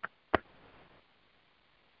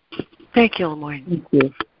 Thank you, Lemoyne. Thank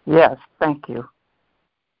you. Yes, thank you.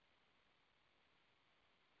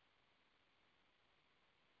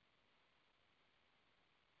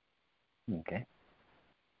 Okay.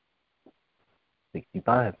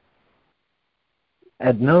 65.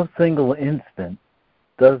 At no single instant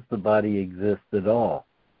does the body exist at all.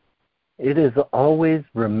 It is always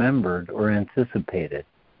remembered or anticipated,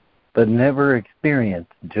 but never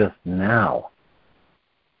experienced just now.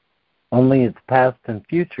 Only its past and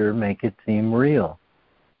future make it seem real.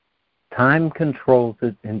 Time controls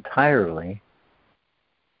it entirely,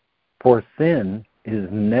 for sin is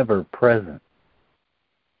never present.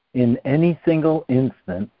 In any single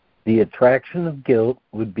instant, the attraction of guilt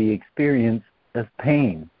would be experienced as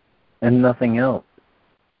pain and nothing else,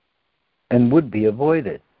 and would be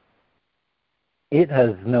avoided. It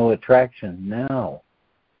has no attraction now.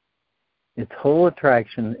 Its whole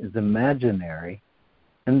attraction is imaginary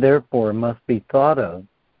and therefore must be thought of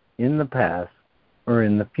in the past or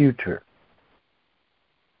in the future.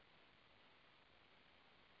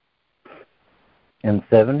 And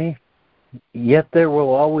 70, yet there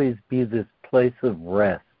will always be this place of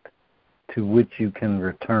rest to which you can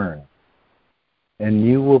return, and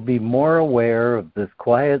you will be more aware of this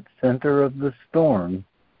quiet center of the storm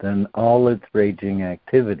than all its raging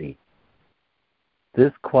activity.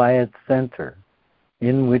 This quiet center,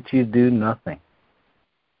 in which you do nothing,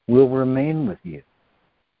 will remain with you,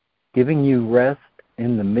 giving you rest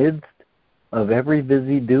in the midst of every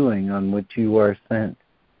busy doing on which you are sent.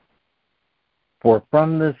 For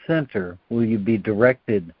from this center will you be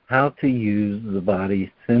directed how to use the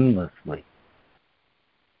body sinlessly.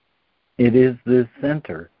 It is this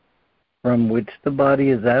center from which the body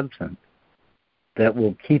is absent that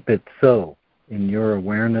will keep it so in your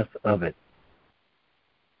awareness of it.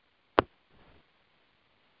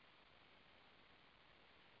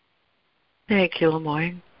 Thank you,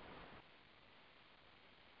 Lemoyne.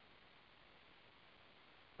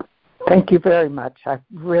 Thank you very much. I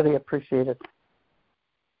really appreciate it.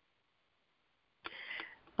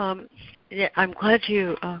 Yeah, I'm glad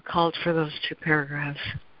you called for those two paragraphs,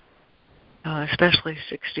 especially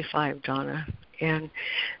 65, Donna. And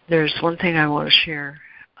there's one thing I want to share,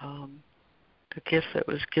 a gift that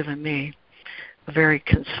was given me, a very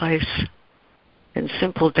concise and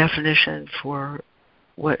simple definition for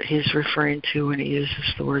what he's referring to when he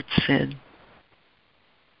uses the word sin.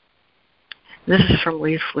 This is from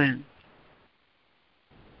Lee Flynn.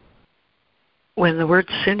 When the word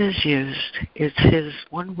sin is used, it's his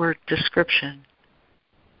one-word description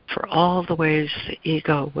for all the ways the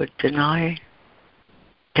ego would deny,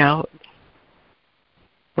 doubt,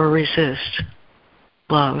 or resist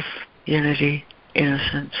love, unity,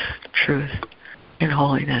 innocence, truth, and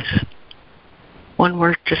holiness.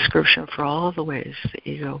 One-word description for all the ways the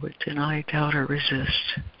ego would deny, doubt, or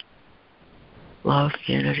resist love,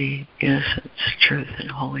 unity, innocence, truth, and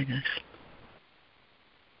holiness.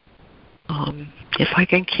 If I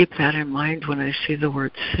can keep that in mind when I see the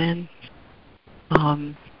word sin,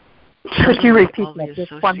 could you repeat that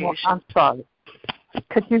just one more? I'm sorry.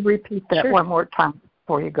 Could you repeat that Sure. one more time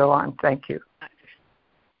before you go on? Thank you.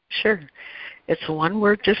 Sure. It's a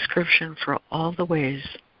one-word description for all the ways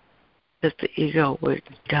that the ego would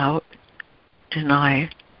doubt, deny,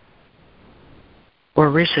 or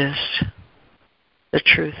resist the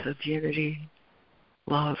truth of unity,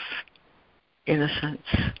 love, innocence,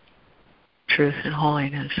 truth, and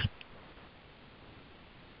holiness.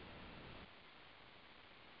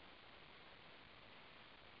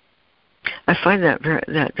 I find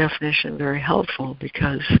that definition very helpful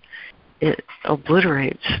because it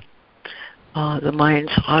obliterates the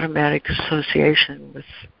mind's automatic association with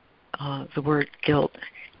the word guilt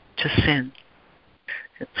to sin.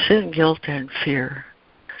 Sin, guilt, and fear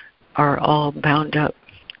are all bound up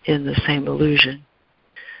in the same illusion.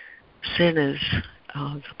 Sin is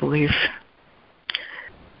the belief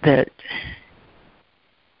that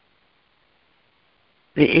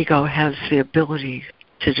the ego has the ability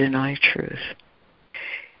to deny truth.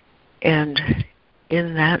 And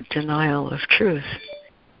in that denial of truth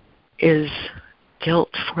is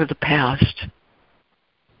guilt for the past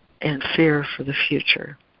and fear for the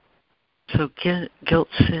future. So guilt,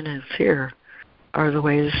 sin, and fear are the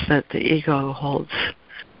ways that the ego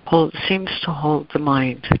seems to hold the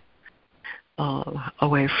mind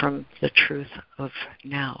away from the truth of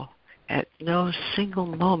now. At no single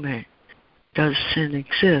moment does sin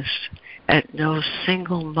exist. At no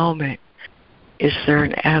single moment is there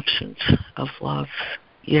an absence of love,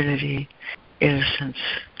 unity, innocence,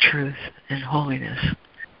 truth, and holiness.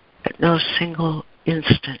 At no single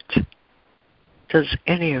instant does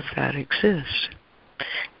any of that exist.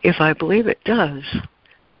 If I believe it does,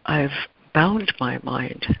 I've bound my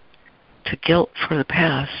mind to guilt for the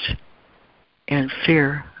past and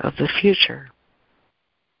fear of the future.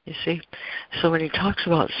 You see? So when he talks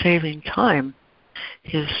about saving time,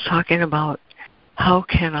 he's talking about how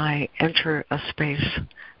can I enter a space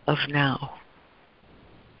of now?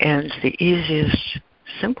 And the easiest,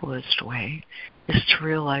 simplest way is to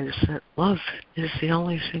realize that love is the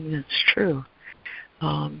only thing that's true.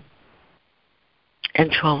 And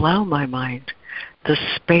to allow my mind the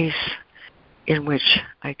space in which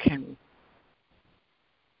I can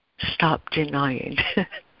stop denying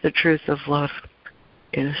the truth of love,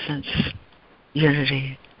 innocence,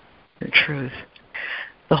 unity, and truth.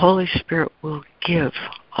 The Holy Spirit will give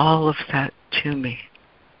all of that to me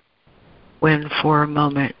when for a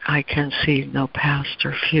moment I can see no past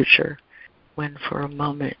or future, when for a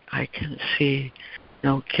moment I can see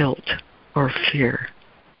no guilt or fear,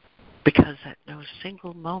 because at no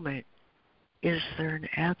single moment is there an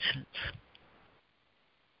absence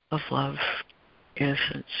of love,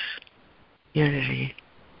 innocence, unity,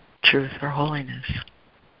 truth, or holiness.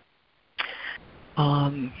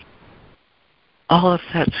 All of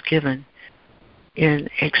that's given in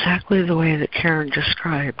exactly the way that Karen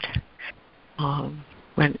described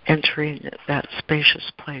when entering that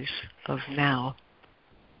spacious place of now.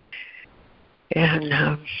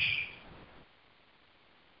 And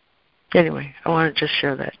anyway, I want to just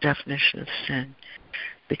share that definition of sin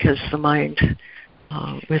because the mind,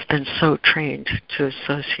 we've been so trained to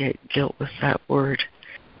associate guilt with that word.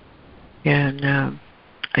 And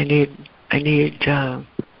I need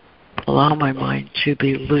allow my mind to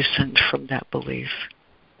be loosened from that belief.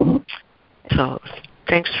 So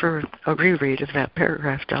thanks for a reread of that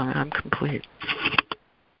paragraph, Donna. I'm complete.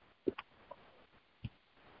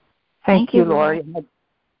 Thank you, Lori.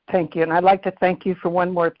 Thank you. And I'd like to thank you for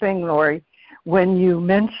one more thing, Lori. When you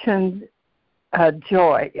mentioned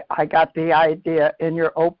joy, I got the idea in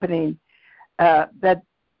your opening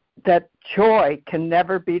that joy can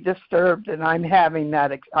never be disturbed, and I'm having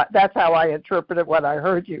that. That's how I interpreted what I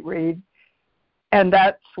heard you read, and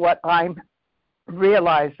that's what I'm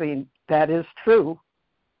realizing that is true,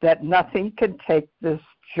 that nothing can take this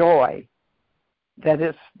joy that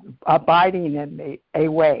is abiding in me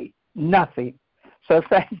away. Nothing. So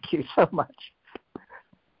thank you so much.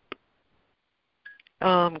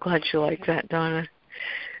 Oh, I'm glad you like that, Donna.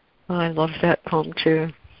 Oh, I love that poem too.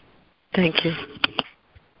 Thank you.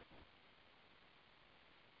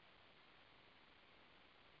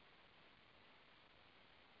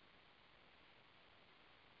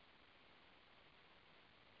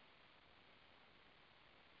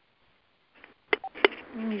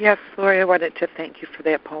 Yes, Lori, I wanted to thank you for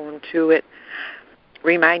that poem, too. It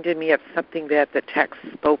reminded me of something that the text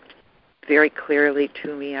spoke very clearly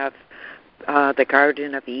to me of, the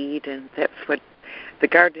Garden of Eden. That's what the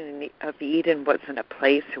Garden of Eden wasn't a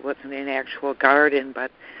place, it wasn't an actual garden,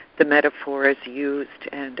 but the metaphor is used,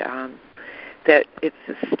 and that it's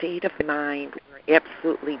a state of mind where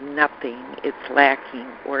absolutely nothing is lacking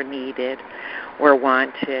or needed or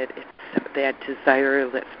wanted. It's that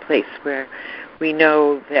desireless place where we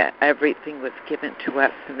know that everything was given to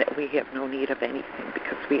us and that we have no need of anything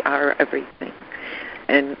because we are everything.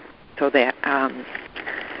 And so that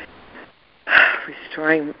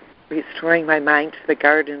restoring my mind to the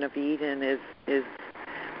Garden of Eden is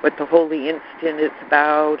what the Holy Instant is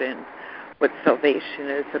about, and what salvation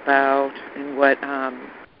is about, and what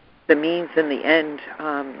the means in the end,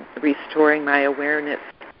 restoring my awareness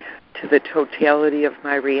to the totality of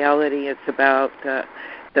my reality. It's about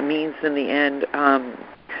the means in the end,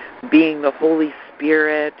 being the Holy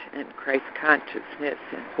Spirit and Christ consciousness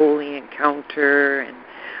and holy encounter, and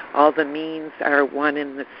all the means are one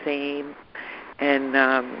and the same, and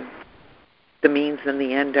the means and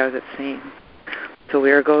the end are the same. So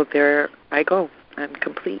where I go, there I go. I'm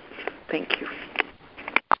complete. Thank you.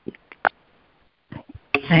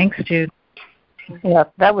 Thanks, Jude. Yeah,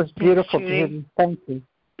 that was beautiful, Judy. Thank you.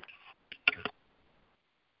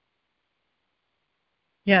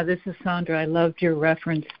 Yeah, this is Sandra. I loved your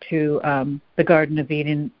reference to the Garden of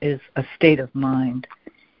Eden is a state of mind.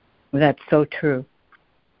 That's so true.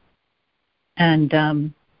 And,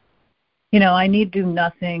 I need do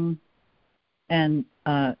nothing, and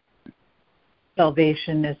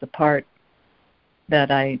salvation is a part that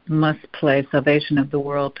I must play, salvation of the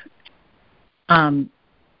world.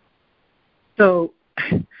 So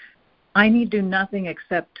I need do nothing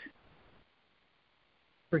except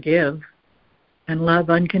forgive and love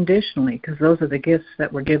unconditionally, because those are the gifts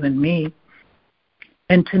that were given me.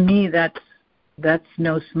 And to me, that's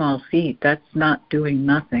no small feat. That's not doing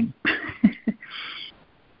nothing.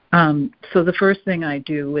 So the first thing I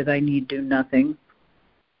do with I need do nothing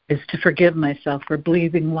is to forgive myself for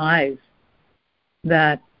believing lies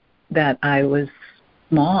that I was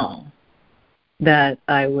small, that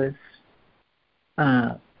I was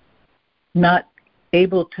not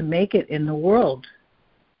able to make it in the world.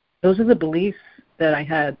 Those are the beliefs that I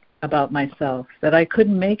had about myself, that I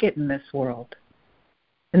couldn't make it in this world.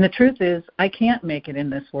 And the truth is, I can't make it in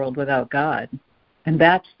this world without God. And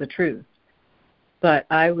that's the truth. But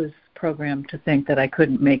I was programmed to think that I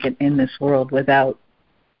couldn't make it in this world without,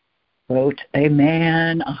 quote, a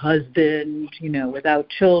man, a husband, without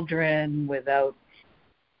children, without,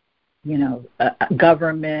 a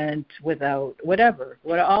government, without whatever.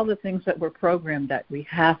 What are all the things that we're programmed that we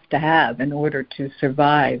have to have in order to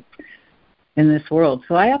survive in this world?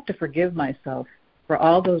 So I have to forgive myself for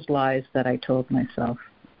all those lies that I told myself.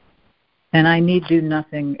 And I need do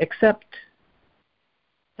nothing except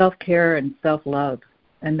self-care and self-love.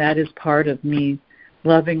 And that is part of me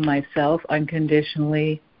loving myself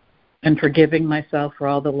unconditionally and forgiving myself for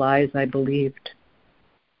all the lies I believed.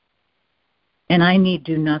 And I need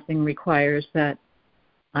do nothing requires that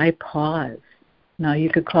I pause. Now, you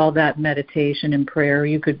could call that meditation and prayer.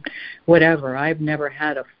 You could, whatever. I've never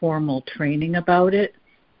had a formal training about it.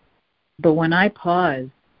 But when I pause,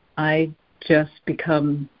 I just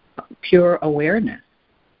become pure awareness.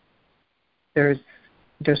 There's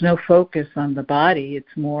no focus on the body.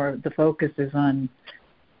 It's more, the focus is on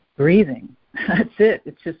breathing. That's it.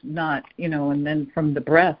 It's just not, and then from the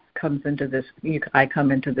breath comes into this, I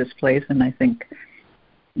come into this place, and I think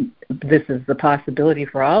this is the possibility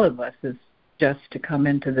for all of us, is just to come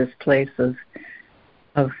into this place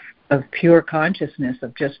of pure consciousness,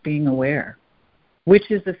 of just being aware,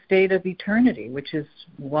 which is a state of eternity, which is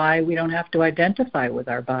why we don't have to identify with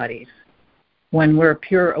our bodies. When we're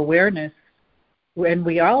pure awareness, and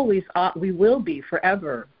we will be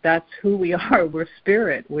forever. That's who we are. We're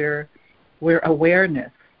spirit. We're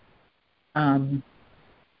awareness. And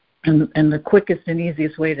the quickest and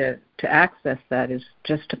easiest way to access that is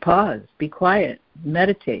just to pause, be quiet,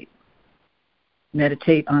 meditate.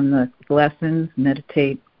 Meditate on the lessons,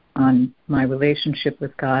 meditate on my relationship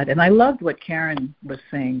with God. And I loved what Karen was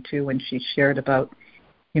saying, too, when she shared about,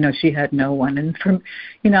 she had no one. And from,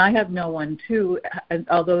 I have no one, too,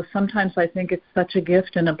 although sometimes I think it's such a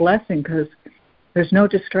gift and a blessing, because there's no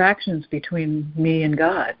distractions between me and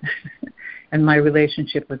God and my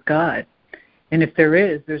relationship with God. And if there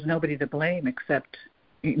is, there's nobody to blame except,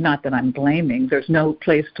 not that I'm blaming, there's no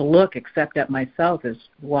place to look except at myself, is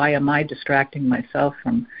why am I distracting myself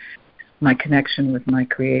from my connection with my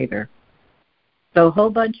Creator? So a whole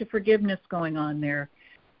bunch of forgiveness going on there.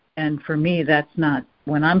 And for me, that's not,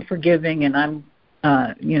 when I'm forgiving and I'm,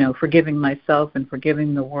 forgiving myself and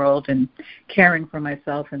forgiving the world and caring for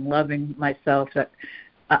myself and loving myself,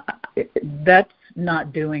 that's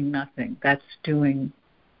not doing nothing. That's doing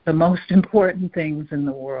the most important things in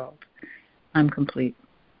the world. I'm complete.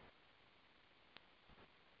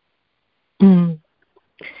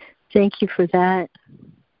 Thank you for that.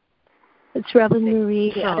 It's Reverend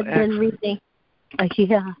Marie. I've been reading.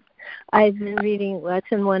 I've been reading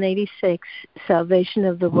Lesson 186, Salvation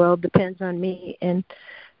of the World Depends on Me. And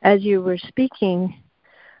as you were speaking,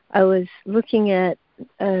 I was looking at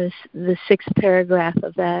the sixth paragraph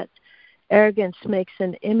of that. Arrogance makes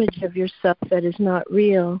an image of yourself that is not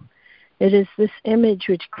real. It is this image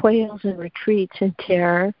which quails and retreats in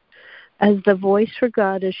terror. as the voice for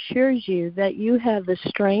God assures you that you have the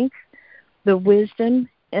strength, the wisdom,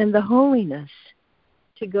 and the holiness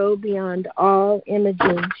to go beyond all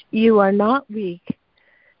images. You are not weak,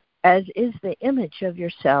 as is the image of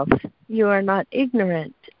yourself. You are not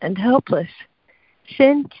ignorant and helpless.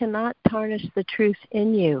 Sin cannot tarnish the truth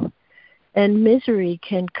in you, and misery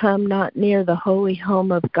can come not near the holy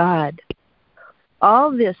home of God.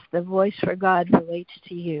 All this the voice for God relates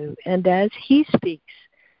to you, and as he speaks,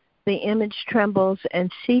 the image trembles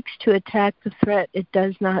and seeks to attack the threat it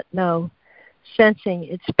does not know, sensing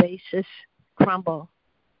its basis crumble.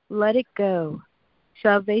 Let it go.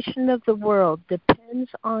 Salvation of the world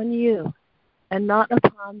depends on you and not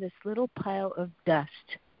upon this little pile of dust.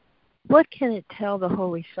 What can it tell the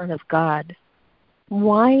Holy Son of God?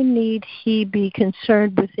 Why need he be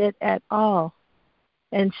concerned with it at all?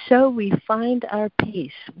 And so we find our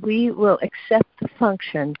peace. We will accept the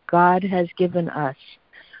function God has given us.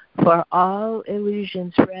 For all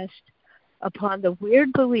illusions rest upon the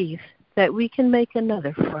weird belief that we can make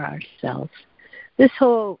another for ourselves. This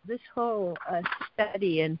whole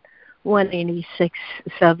study in 186,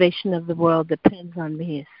 Salvation of the World Depends on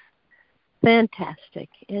Me, is fantastic.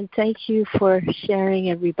 And thank you for sharing,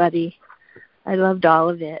 everybody. I loved all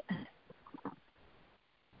of it.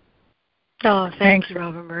 Oh, thanks,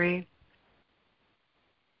 Robin Marie.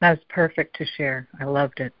 That was perfect to share. I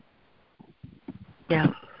loved it. Yeah.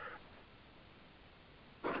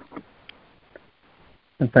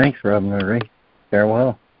 And thanks, Robin Marie.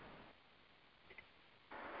 Farewell.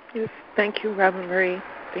 Yes, thank you, Robin Marie.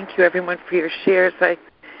 Thank you, everyone, for your shares. I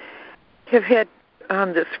have had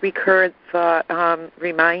this recurrent thought,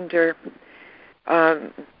 reminder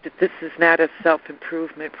that this is not a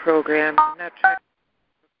self-improvement program. I'm not trying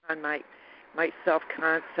to on my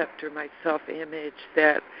self-concept or my self-image.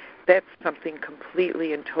 That's something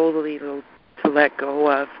completely and totally to let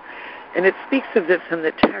go of. And it speaks of this in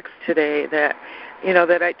the text today that,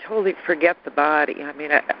 that I totally forget the body. I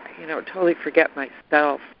mean, I totally forget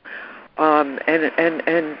myself. And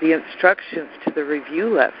the instructions to the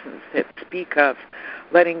review lessons that speak of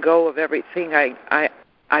letting go of everything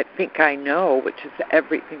I think I know, which is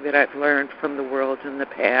everything that I've learned from the world in the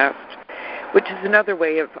past, which is another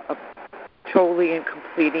way of totally and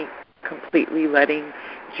completely letting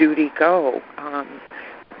Judy go.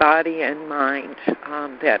 Body and mind,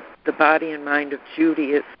 that the body and mind of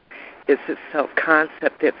Judy is a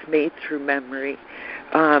self-concept that's made through memory,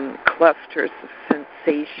 clusters of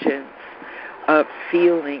sensations, of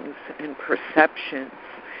feelings and perceptions,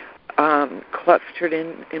 clustered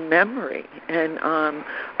in memory and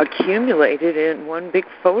accumulated in one big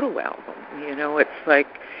photo album. It's like,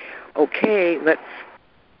 okay, let's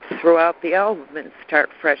throw out the album and start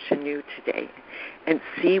fresh and new today and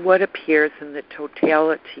see what appears in the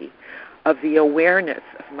totality of the awareness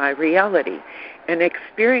of my reality, and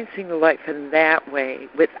experiencing the life in that way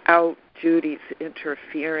without Judy's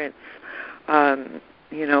interference, her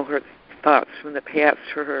thoughts from the past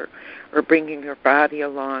or bringing her body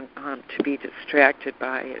along to be distracted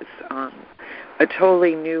by, is a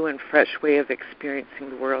totally new and fresh way of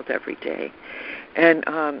experiencing the world every day. And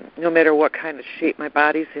no matter what kind of shape my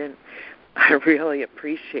body's in, I really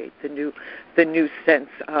appreciate the new sense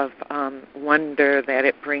of wonder that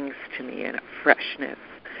it brings to me, and a freshness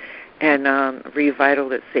and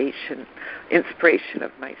revitalization, inspiration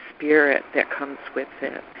of my spirit that comes with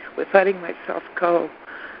it, with letting myself go.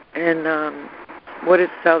 And what is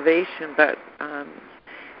salvation but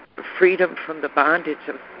freedom from the bondage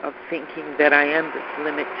of thinking that I am this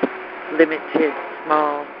limited,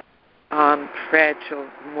 small, fragile,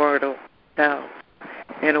 mortal self,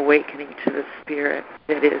 and awakening to the spirit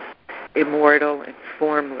that is immortal and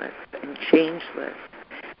formless and changeless,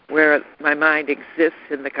 where my mind exists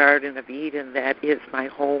in the Garden of Eden, that is my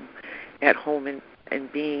home, at home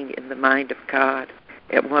and being in the mind of God,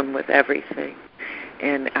 at one with everything,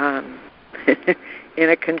 and in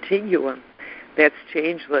a continuum that's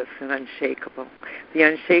changeless and unshakable. The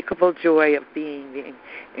unshakable joy of being, the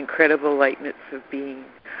incredible lightness of being,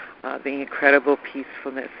 the incredible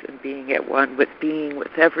peacefulness and being at one with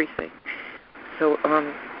everything. So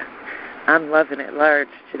I'm loving it large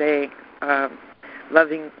today,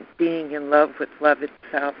 loving being in love with love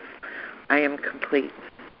itself. I am complete.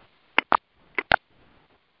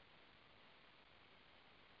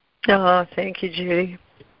 Oh, thank you, Judy.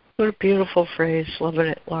 What a beautiful phrase, loving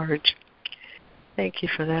it large. Thank you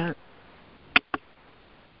for that.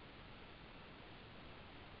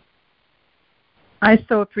 I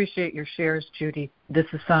so appreciate your shares, Judy. This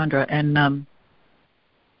is Sandra, and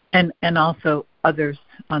also others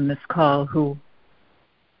on this call who,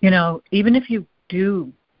 even if you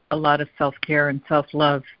do a lot of self-care and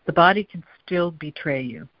self-love, the body can still betray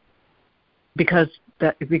you because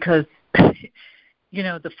you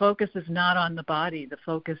know, the focus is not on the body. The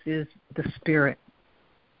focus is the spirit.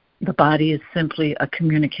 The body is simply a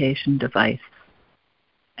communication device.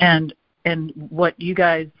 And what you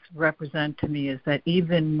guys represent to me is that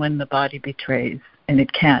even when the body betrays, and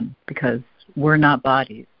it can, because we're not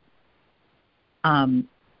bodies,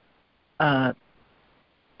 that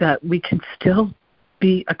we can still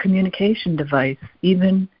be a communication device,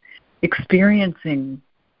 even experiencing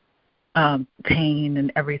pain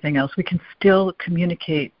and everything else. We can still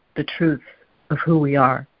communicate the truth of who we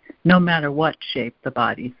are, no matter what shape the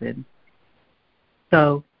body's in.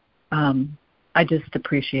 So I just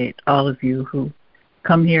appreciate all of you who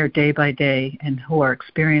come here day by day and who are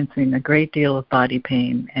experiencing a great deal of body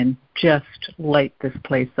pain and just light this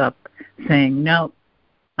place up, saying, no,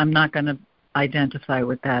 I'm not going to identify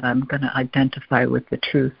with that. I'm going to identify with the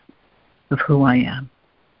truth of who I am.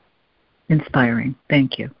 Inspiring.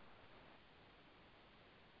 Thank you.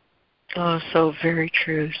 Oh, so very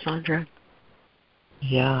true, Sandra.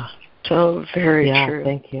 Yeah. So very true.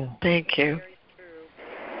 Thank you. Thank you.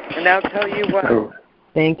 And I'll tell you what.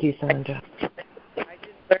 Thank you, Sandra. I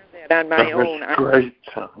didn't learn that on my own. That was great,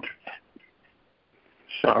 Sandra.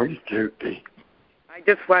 Sorry, Judy. I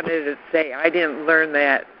just wanted to say I didn't learn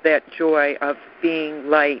that joy of being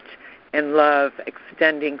light and love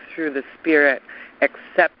extending through the spirit,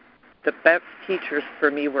 except the best teachers for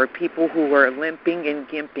me were people who were limping and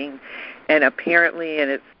gimping, and apparently, and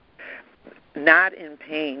it's not in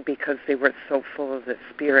pain because they were so full of the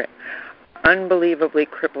spirit, unbelievably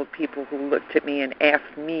crippled people who looked at me and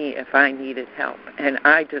asked me if I needed help. And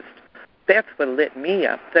that's what lit me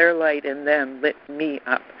up. Their light in them lit me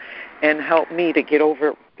up and helped me to get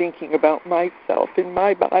over thinking about myself and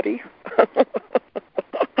my body.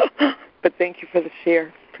 But thank you for the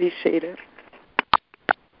share. Appreciate it.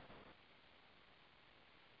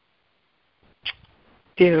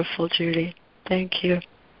 Beautiful, Judy. Thank you.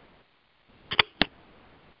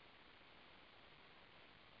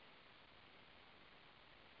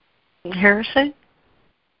 Harrison?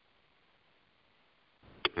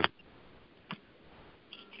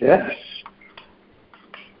 Yes.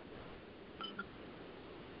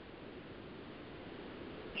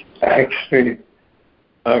 Actually,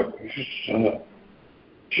 I was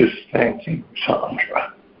just thanking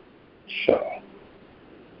Sandra. So.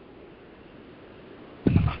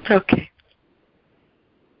 Okay.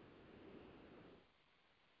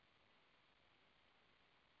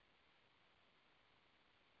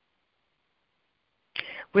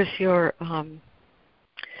 With your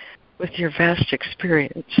vast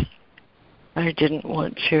experience, I didn't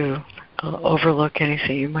want to overlook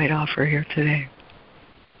anything you might offer here today.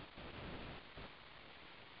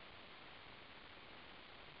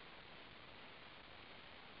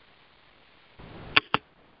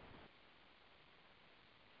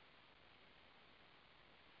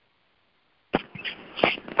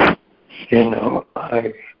 You know,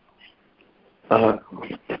 I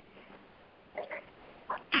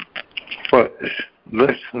was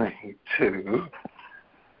listening to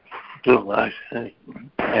the lesson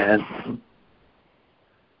and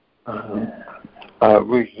our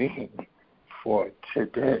reading for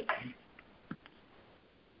today.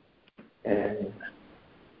 And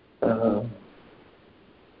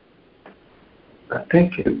I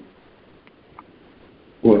think it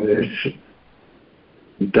was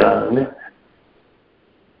Donna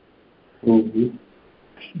who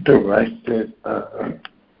directed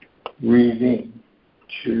reading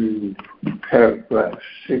to paragraph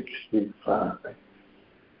 65.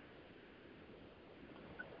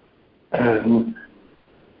 And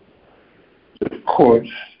the Course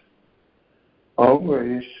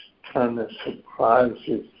always kind of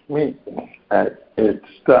surprises me at its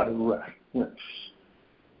directness.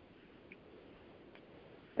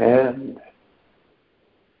 And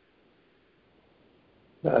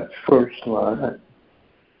that first line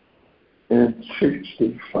in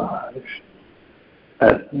 65,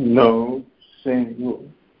 at no single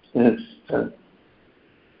instant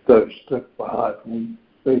does the body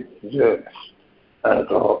exist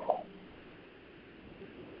at all.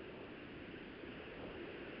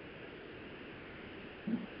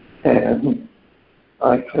 And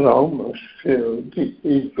I can almost feel the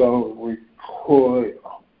ego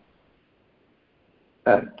recoil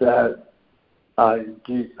at that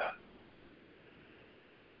idea,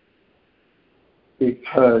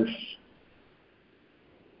 because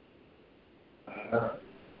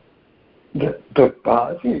the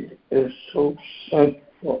body is so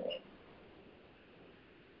central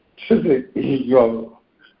to the ego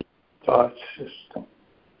thought system.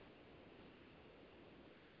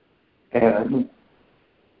 And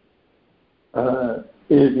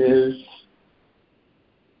it is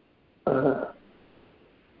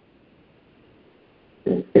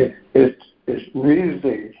it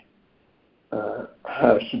really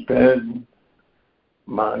has been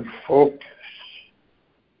my focus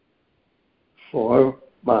for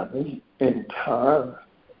my entire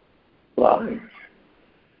life.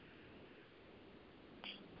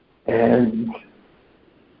 And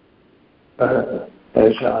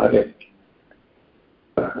as I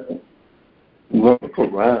look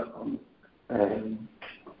around and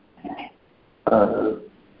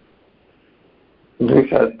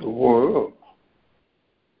look at the world,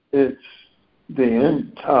 it's the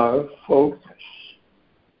entire focus,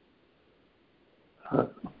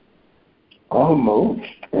 almost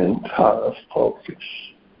entire focus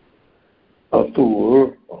of the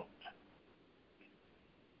world.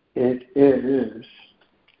 It is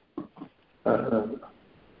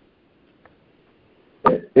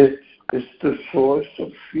it's the source of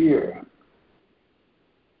fear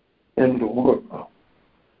in the world.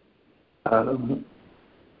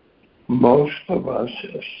 Most of us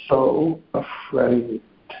are so afraid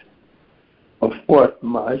of what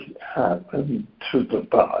might happen to the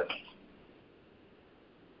body.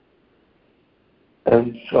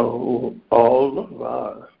 And so all of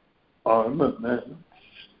our armaments,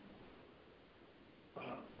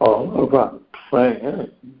 all of our plans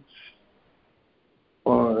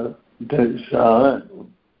are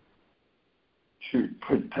designed to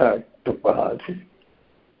protect the body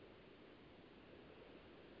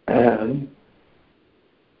and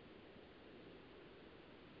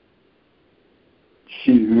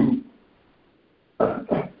to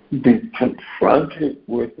be confronted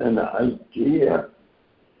with an idea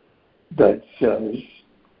that says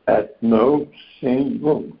at no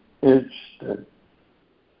single instant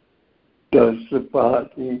does the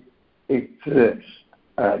body exist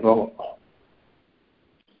at all.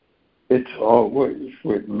 It's always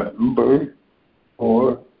remembered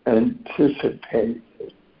or anticipated,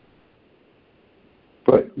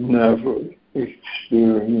 but never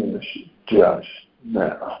experienced just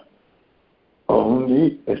now.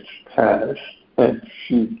 Only its past and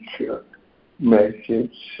future make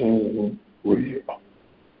it seem real.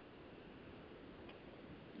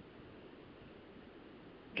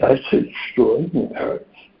 That's extraordinary.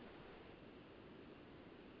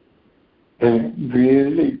 And it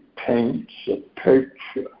really paints a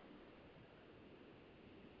picture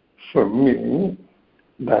for me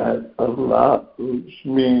that allows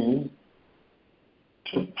me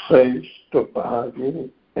to place the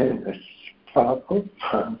body in its proper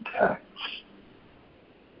context.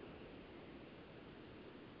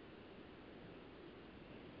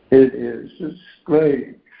 It is a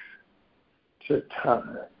slave to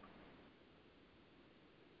time.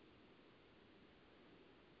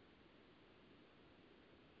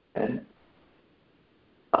 And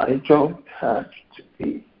I don't have to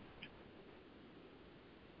be.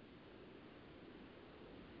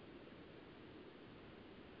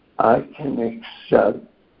 I can accept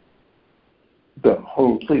the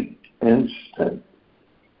holy instant,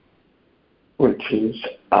 which is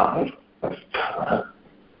out of time.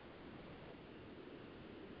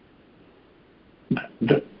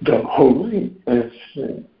 The holy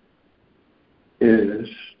instant is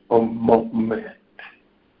a moment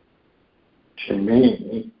to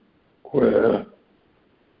me where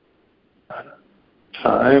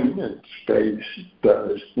time and space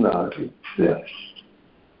does not exist.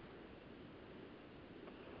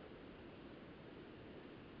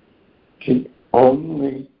 The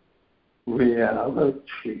only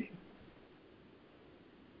reality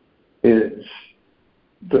is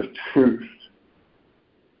the truth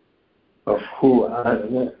of who I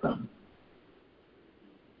am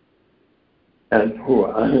and who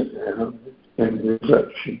I am in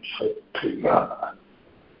relationship to God.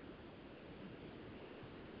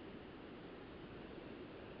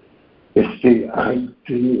 It's the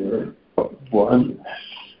idea of oneness.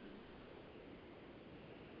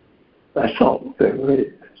 That's all there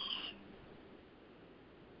is.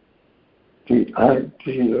 The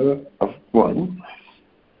idea of oneness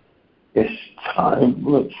is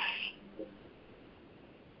timeless,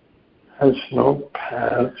 has no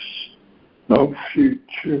past, no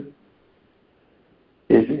future.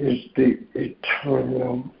 It is the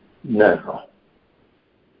eternal now.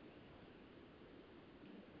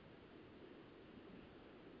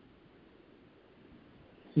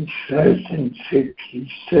 He says in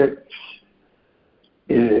 66,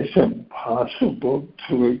 it is impossible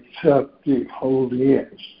to accept the holy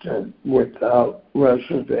instant without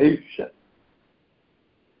reservation,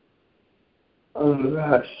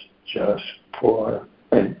 unless just for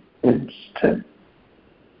an instant.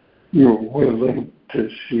 You're willing to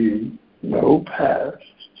see no past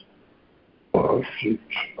or future.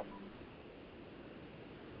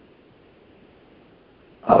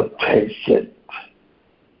 I'll take it.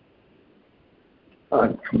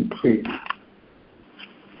 I'm complete.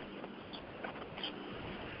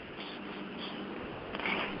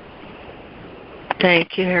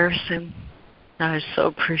 Thank you, Harrison. I so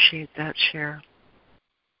appreciate that share.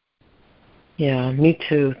 Yeah, me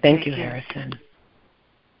too. Thank you, Harrison.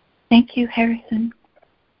 Thank you, Harrison.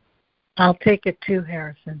 I'll take it too,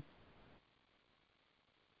 Harrison.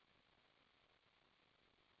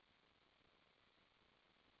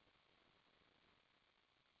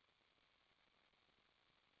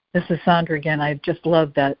 This is Sandra again. I just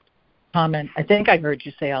love that comment. I think I heard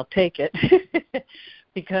you say, I'll take it.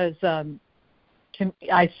 Because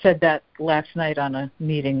I said that last night on a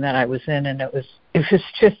meeting that I was in, and it was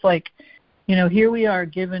just like, here we are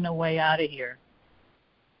giving a way out of here.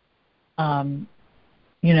 And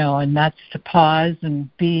that's to pause and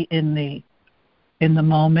be in the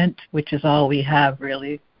moment, which is all we have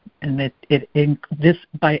really. And this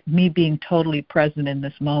by me being totally present in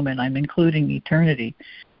this moment, I'm including eternity.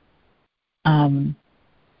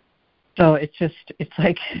 So it's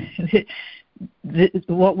like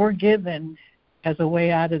what we're given as a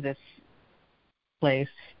way out of this place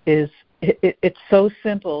is it's so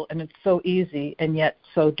simple and it's so easy and yet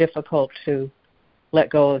so difficult to let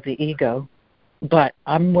go of the ego. But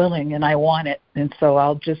I'm willing and I want it, and so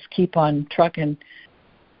I'll just keep on trucking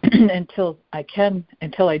until I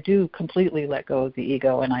do completely let go of the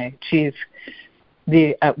ego and I achieve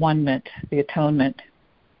the at-one-ment, the atonement.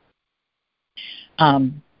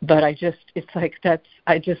 But I'm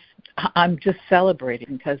just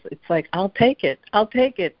celebrating because it's like, I'll take it.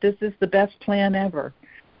 This is the best plan ever.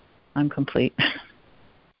 I'm complete.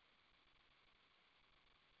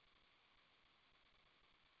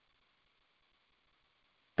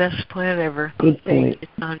 Best plan ever. Good point. Thank you,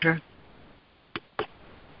 Sandra.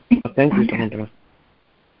 Thank you, Sandra.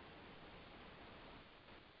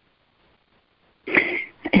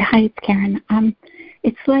 Hi, it's Karen.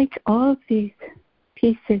 It's like all of these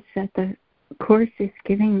pieces that the Course is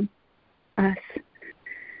giving us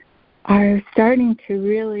are starting to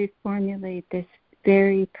really formulate this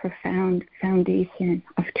very profound foundation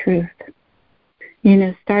of truth.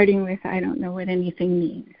 Starting with, I don't know what anything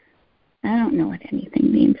means. I don't know what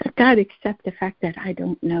anything means. I've got to accept the fact that I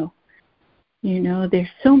don't know. There's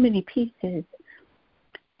so many pieces.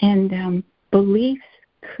 And beliefs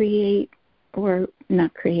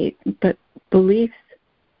but beliefs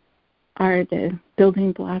are the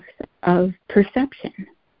building blocks of perception.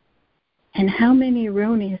 And how many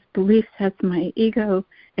erroneous beliefs has my ego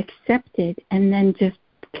accepted and then just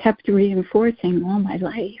kept reinforcing all my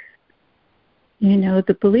life?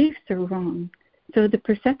 The beliefs are wrong, so the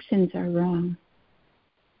perceptions are wrong.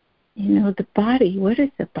 The body, what is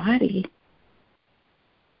the body?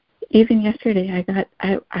 Even yesterday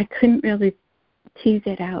I couldn't really tease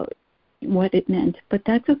it out what it meant, but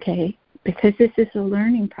that's okay because this is a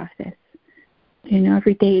learning process.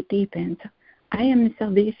 Every day it deepens. I am the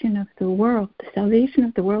salvation of the world. The salvation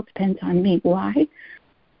of the world depends on me. Why?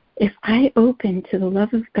 If I open to the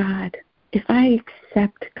love of God, if I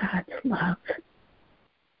accept God's love,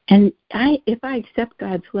 and if I accept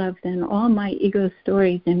God's love, then all my ego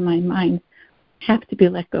stories in my mind have to be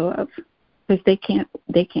let go of because they can't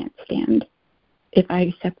stand if I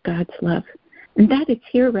accept God's love. And that it's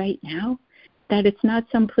here right now, that it's not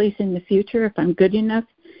someplace in the future if I'm good enough,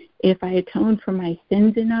 if I atone for my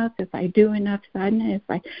sins enough, if I do enough sadhana, if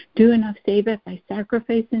I do enough seva, if I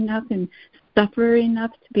sacrifice enough and suffer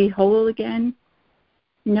enough to be whole again.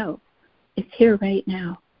 No, it's here right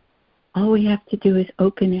now. All we have to do is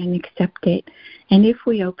open and accept it. And if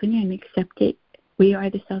we open and accept it, we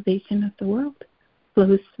are the salvation of the world. It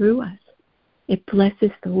flows through us. It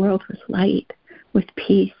blesses the world with light, with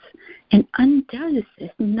peace, and undoes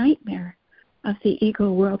this nightmare of the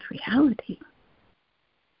ego world reality.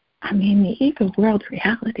 The ego world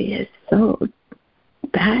reality is so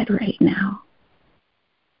bad right now.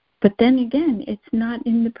 But then again, it's not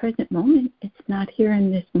in the present moment. It's not here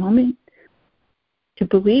in this moment. To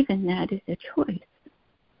believe in that is a choice.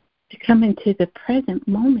 To come into the present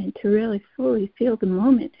moment, to really fully feel the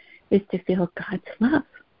moment, is to feel God's love.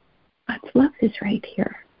 God's love is right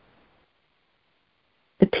here.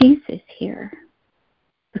 The peace is here.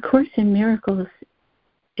 The Course in Miracles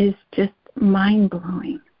is just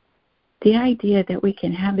mind-blowing. The idea that we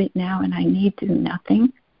can have it now and I need do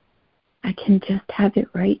nothing. I can just have it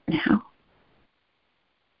right now.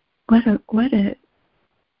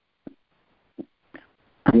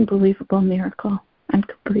 unbelievable miracle. I'm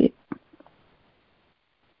complete.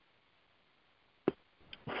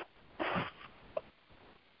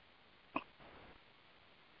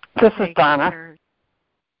 This is Donna.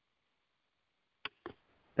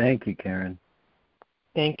 Thank you, Karen.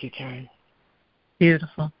 Thank you, Karen.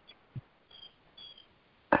 Beautiful.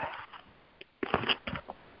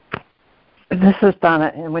 This is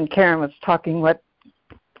Donna, and when Karen was talking,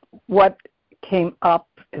 what came up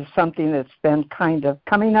is something that's been kind of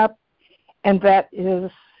coming up, and that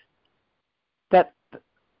is that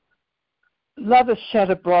love is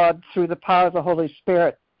shed abroad through the power of the Holy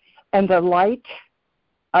Spirit, and the light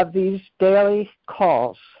of these daily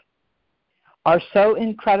calls are so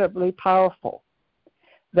incredibly powerful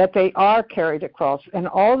that they are carried across. And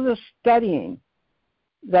all the studying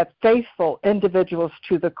that faithful individuals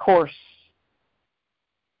to the Course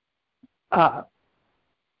to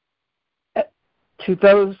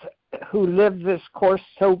those who live this Course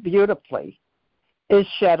so beautifully is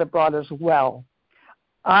shed abroad as well.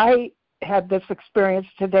 I had this experience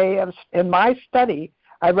today. In my study,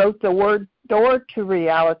 I wrote the word door to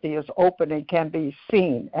reality is open and can be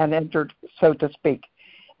seen and entered, so to speak.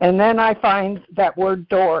 And then I find that word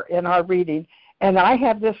door in our reading, and I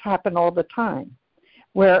have this happen all the time,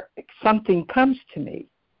 where something comes to me.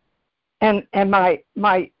 And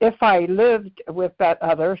if I lived with that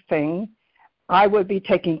other thing, I would be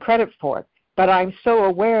taking credit for it. But I'm so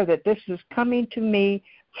aware that this is coming to me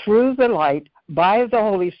through the light by the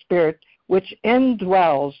Holy Spirit, which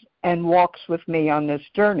indwells and walks with me on this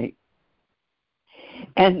journey.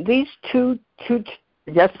 And these two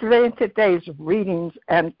yesterday and today's readings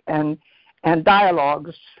and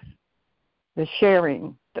dialogues, the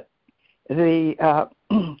sharing, the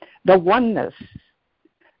oneness,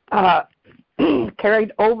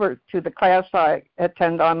 carried over to the class I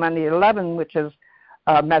attend on Monday 11, which is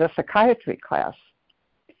a metapsychiatry class.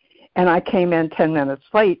 And I came in 10 minutes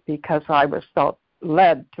late because I felt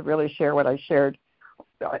led to really share what I shared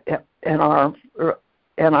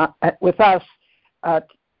with us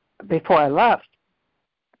before I left.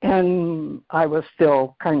 And I was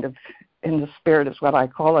still kind of in the spirit, is what I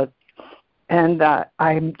call it. And I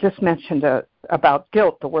just mentioned about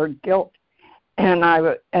guilt, the word guilt.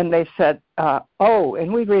 And they said, oh,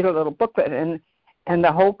 and we read a little booklet, and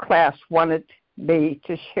the whole class wanted me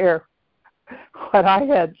to share what I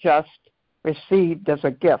had just received as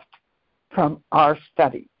a gift from our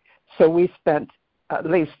study. So we spent at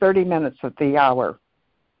least 30 minutes of the hour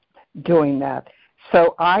doing that.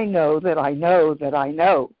 So I know that I know that I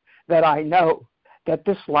know that I know that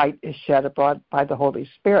this light is shed abroad by the Holy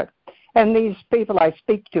Spirit. And these people I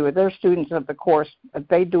speak to, they're students of the Course, but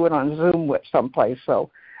they do it on Zoom with someplace, so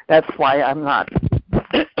that's why I'm not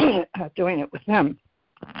doing it with them.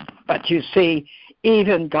 But you see,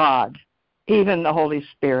 even God, even the Holy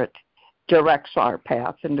Spirit directs our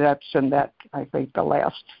path, and that's in that, I think, the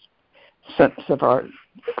last sentence of our,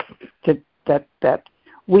 that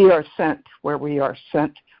we are sent where we are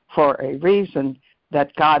sent for a reason,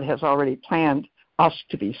 that God has already planned us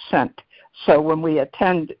to be sent. So when we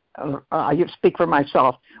attend, I speak for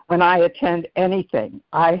myself, when I attend anything,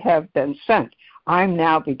 I have been sent. I'm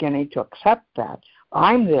now beginning to accept that.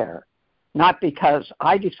 I'm there, not because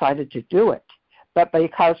I decided to do it, but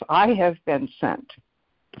because I have been sent.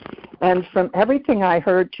 And from everything I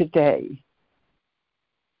heard today,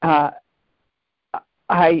 I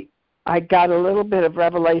got a little bit of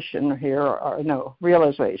revelation here, or no,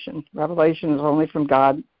 realization. Revelation is only from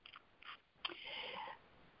God.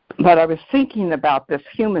 But I was thinking about this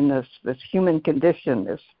humanness, this human condition,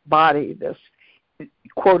 this body, this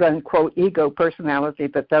quote-unquote ego personality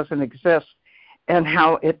that doesn't exist, and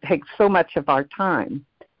how it takes so much of our time.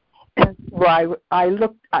 And so I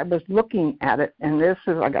was looking at it, and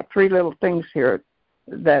I got three little things here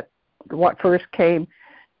that what first came,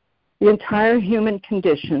 the entire human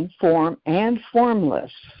condition, form and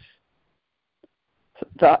formless.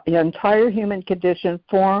 The entire human condition,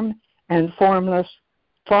 form and formless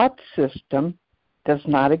thought system does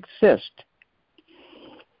not exist.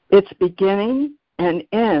 Its beginning and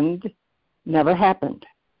end never happened.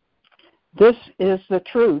 This is the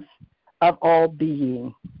truth of all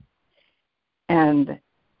being. And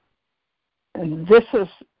this is,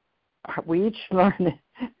 we each learn it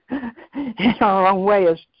in our own way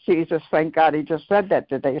as Jesus. Thank God he just said that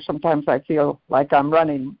today. Sometimes I feel like I'm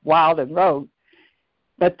running wild and rogue.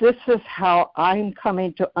 But this is how I'm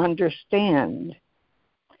coming to understand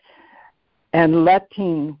and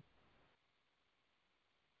letting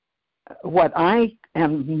what I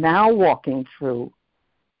am now walking through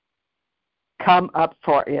come up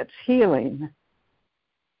for its healing.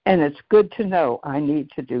 And it's good to know I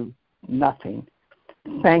need to do nothing.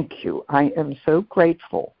 Thank you. I am so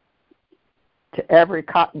grateful to every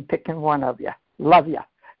cotton-picking one of you. Love you.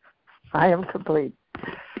 I am complete.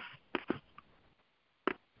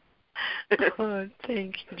 Oh,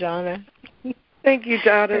 thank you, Donna. Thank you,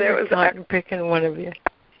 Donna. That was cotton-picking one of you.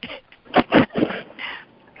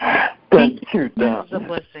 Thank you, Donna. It was a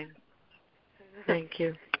blessing. Thank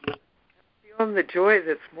you. Feeling the joy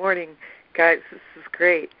this morning, guys. This is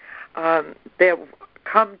great. That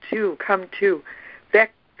come to. That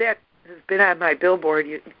has been on my billboard.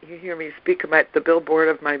 You hear me speak about the billboard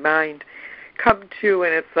of my mind. Come to,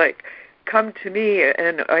 and it's like, come to me,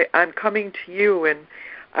 and I'm coming to you. And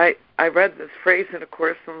I read this phrase in A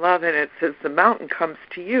Course in Love, and it says, the mountain comes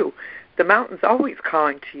to you. The mountain's always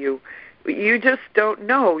calling to you. You just don't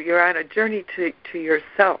know. You're on a journey to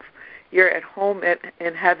yourself. You're at home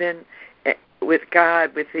in heaven with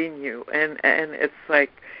God within you. And it's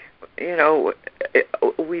like,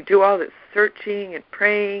 we do all this searching and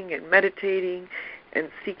praying and meditating and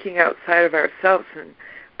seeking outside of ourselves and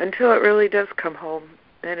until it really does come home.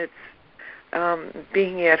 And it's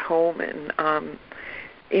being at home. And,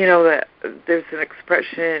 that there's an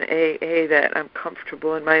expression in AA that I'm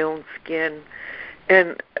comfortable in my own skin.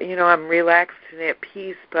 And, I'm relaxed and at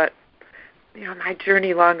peace. But, my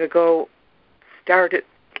journey long ago started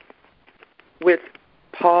with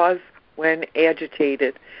pause when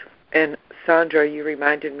agitated. And Sandra, you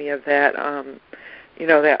reminded me of that,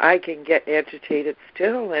 that I can get agitated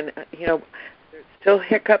still. And, there's still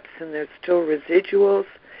hiccups and there's still residuals.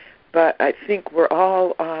 But I think we're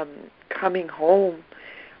all coming home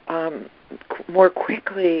more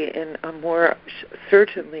quickly and more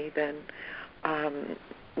certainly than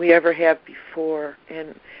we ever have before.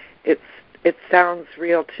 And it sounds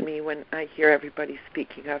real to me when I hear everybody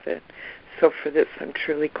speaking of it. So for this, I'm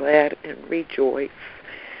truly glad and rejoice.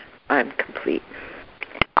 I'm complete.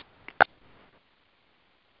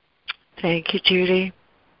 Thank you, Judy.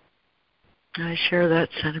 I share that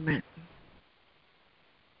sentiment.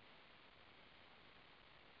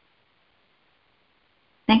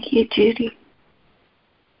 Thank you, Judy.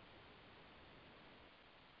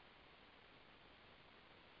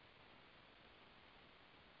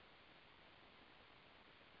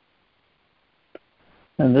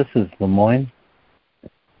 And this is Lemoyne.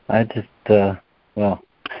 I just,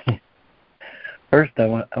 first I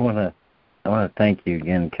want to thank you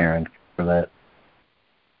again, Karen, for that,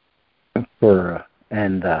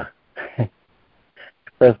 and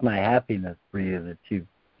express my happiness for you that you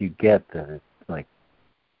get that it's like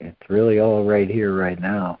it's really all right here, right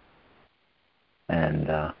now, and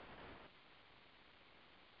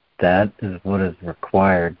that is what is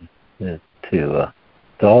required. Is to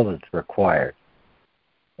it's all that's required.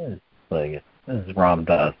 It's like as Ram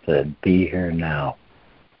Dass said, be here now.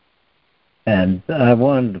 And I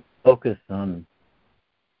wanted to focus on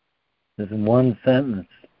this one sentence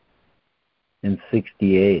in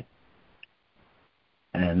 68.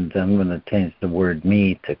 And I'm going to change the word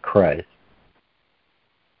me to Christ.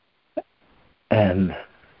 And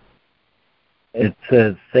it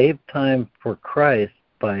says, save time for Christ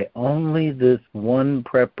by only this one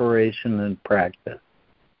preparation and practice,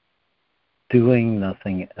 doing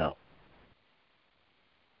nothing else.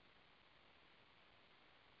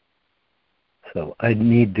 So I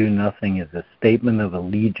need do nothing is a statement of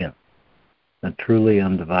allegiance, a truly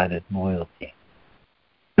undivided loyalty.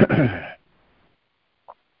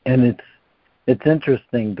 And it's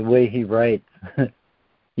interesting the way he writes,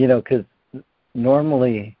 because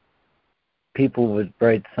normally people would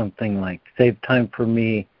write something like, save time for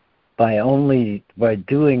me by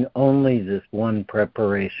doing only this one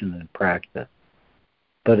preparation and practice.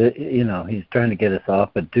 But, he's trying to get us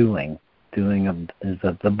off of doing. Doing is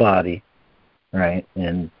of the body, right?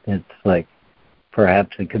 And it's like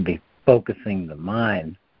perhaps it could be focusing the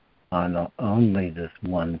mind on only this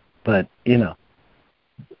one. But,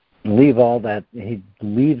 leave all that. He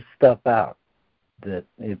leaves stuff out. That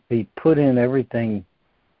if he put in everything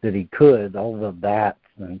that he could, all the that's,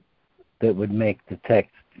 and that would make the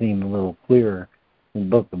text seem a little clearer, the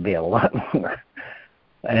book would be a lot more.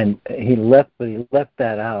 And he left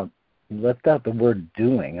that out. He left out the word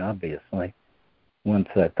doing, obviously, once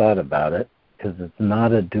I thought about it, because it's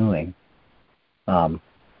not a doing. And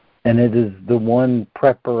it is the one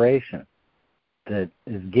preparation that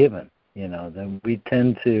is given. That we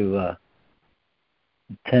tend to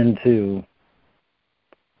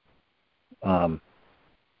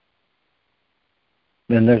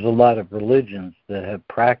and there's a lot of religions that have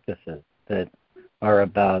practices that are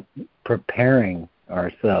about preparing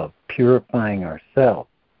ourselves, purifying ourselves.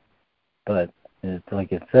 But it's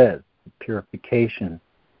like it says, purification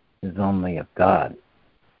is only of God.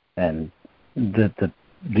 And that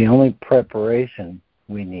the only preparation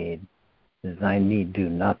we need is I need do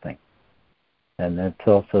nothing. And that's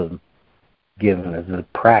also given as a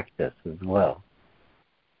practice as well.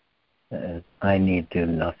 I need do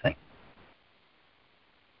nothing.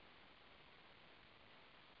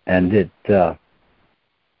 And I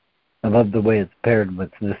love the way it's paired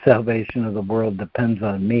with the salvation of the world depends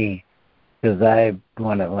on me, because I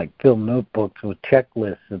want to fill notebooks with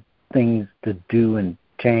checklists of things to do and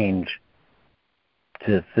change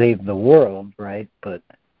to save the world, right? But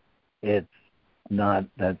that's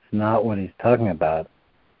not what he's talking about.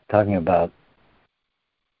 He's talking about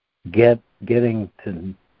getting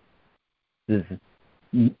to this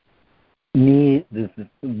need, this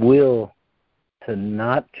will to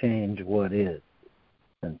not change what is.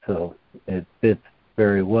 And so it fits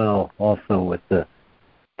very well also with the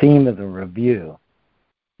theme of the review,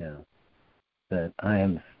 that I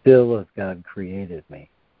am still as God created me.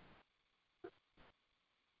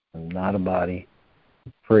 I'm not a body,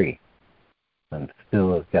 I'm free. I'm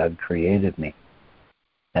still as God created me.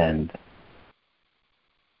 And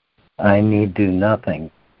I need do nothing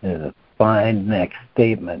is a fine next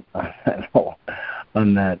statement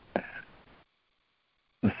on that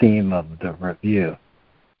theme of the review.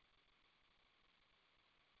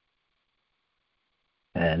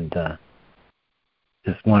 And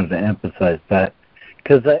just wanted to emphasize that,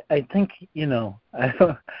 because I think,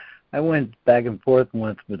 I went back and forth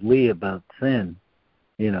once with Lee about sin.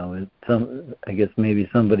 I guess maybe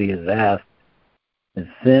somebody has asked, is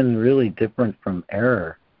sin really different from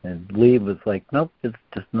error? And Lee was like, nope, it's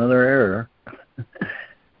just another error.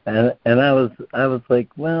 and I was like,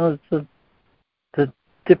 well, it's a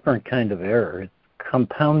different kind of error. It's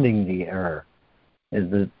compounding the error. Is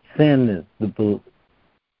that sin is the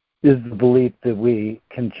belief that we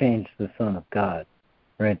can change the Son of God,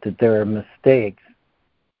 right? That there are mistakes,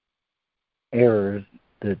 errors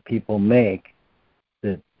that people make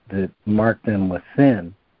that mark them with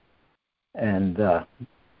sin and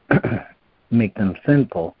make them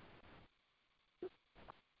sinful.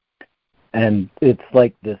 And it's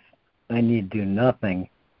like this, I need do nothing,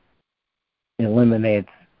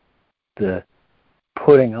 eliminates the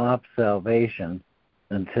putting off salvation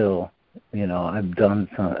until I've done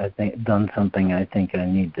something I think I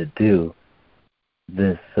need to do.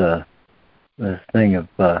 This thing of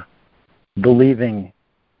believing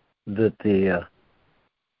that the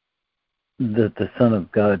Son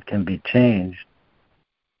of God can be changed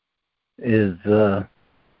is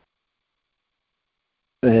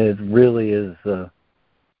it really is.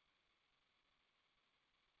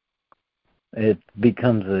 It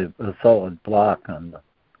becomes a solid block on the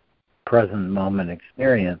present moment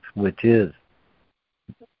experience, which is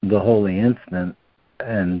the holy instant,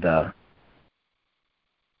 and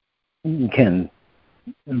can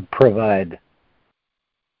provide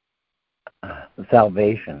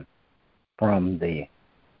salvation from the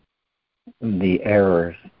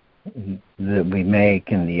errors that we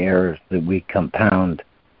make and the errors that we compound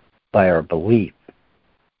by our belief.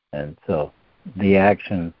 And so the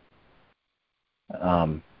action,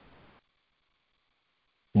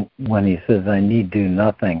 when he says, I need do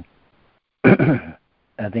nothing, I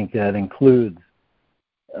think that includes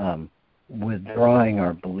withdrawing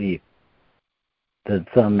our belief that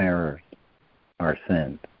some errors are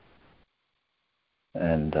sins.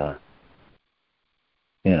 And,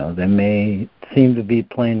 they may seem to be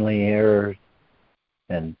plainly errors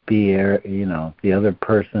and be the other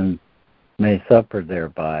person may suffer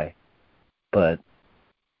thereby, but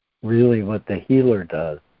really what the healer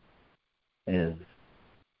does is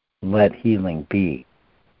let healing be.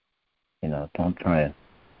 Don't try to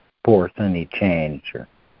force any change or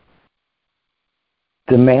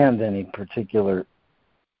demand any particular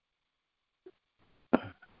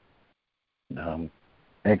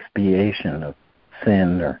expiation of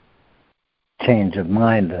sin or change of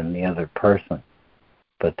mind in the other person,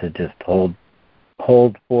 but to just hold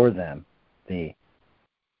for them the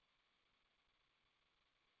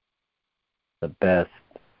best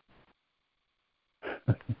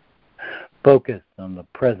focus on the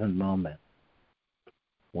present moment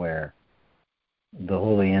where the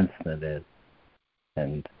holy instant is,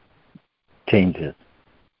 and changes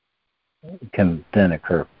can then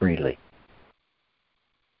occur freely.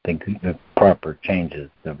 The proper changes,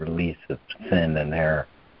 the release of sin and error.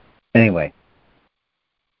 Anyway,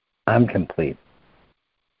 I'm complete.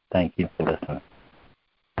 Thank you for listening.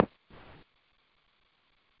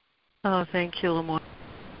 Oh, thank you, Lemoyne.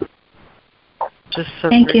 Just so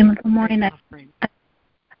thank you, Lemoyne.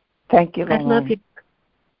 Thank you, Lemoyne. I love you.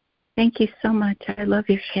 Thank you so much. I love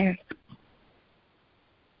your shares.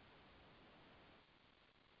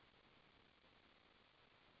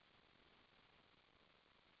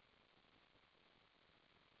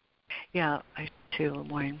 Yeah, I too,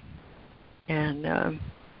 Lemoyne. And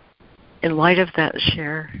in light of that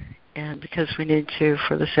share, and because we need to,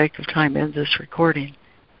 for the sake of time, end this recording,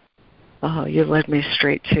 you led me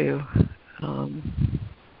straight to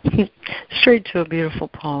straight to a beautiful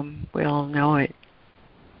poem. We all know it.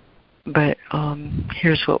 But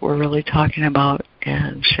here's what we're really talking about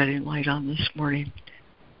and shedding light on this morning.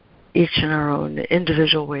 Each in our own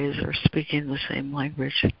individual ways are speaking the same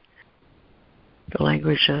language, the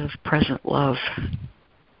language of present love.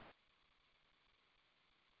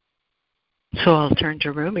 So I'll turn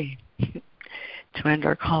to Rumi to end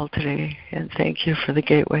our call today, and thank you for the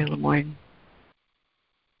gateway, Lemoyne.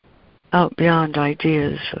 Out beyond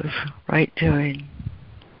ideas of right doing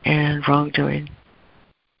and wrongdoing,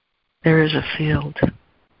 there is a field.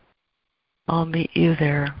 I'll meet you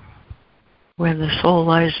there. When the soul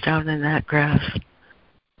lies down in that grass,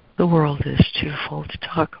 the world is too full to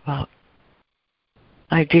talk about.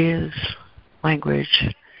 Ideas,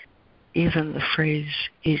 language, even the phrase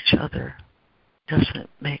each other doesn't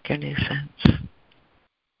make any sense.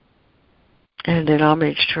 And in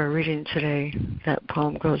homage to our reading today, that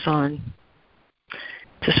poem goes on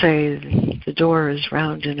to say the door is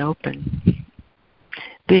round and open.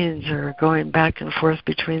 Beings are going back and forth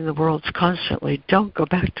between the worlds constantly. Don't go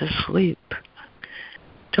back to sleep.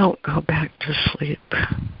 Don't go back to sleep.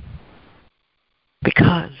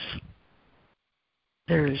 Because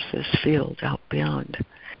there is this field out beyond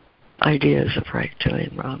ideas of right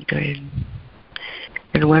doing, wrong doing.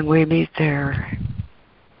 And when we meet there,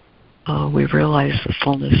 we realize the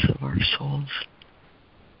fullness of our souls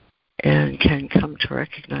and can come to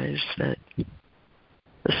recognize that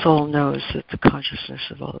the soul knows that the consciousness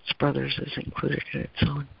of all its brothers is included in its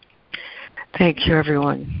own. Thank you,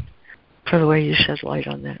 everyone, for the way you shed light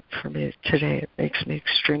on that for me today. It makes me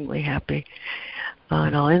extremely happy.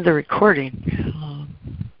 And I'll end the recording.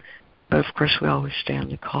 But, of course, we always stay on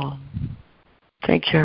the call. Thank you.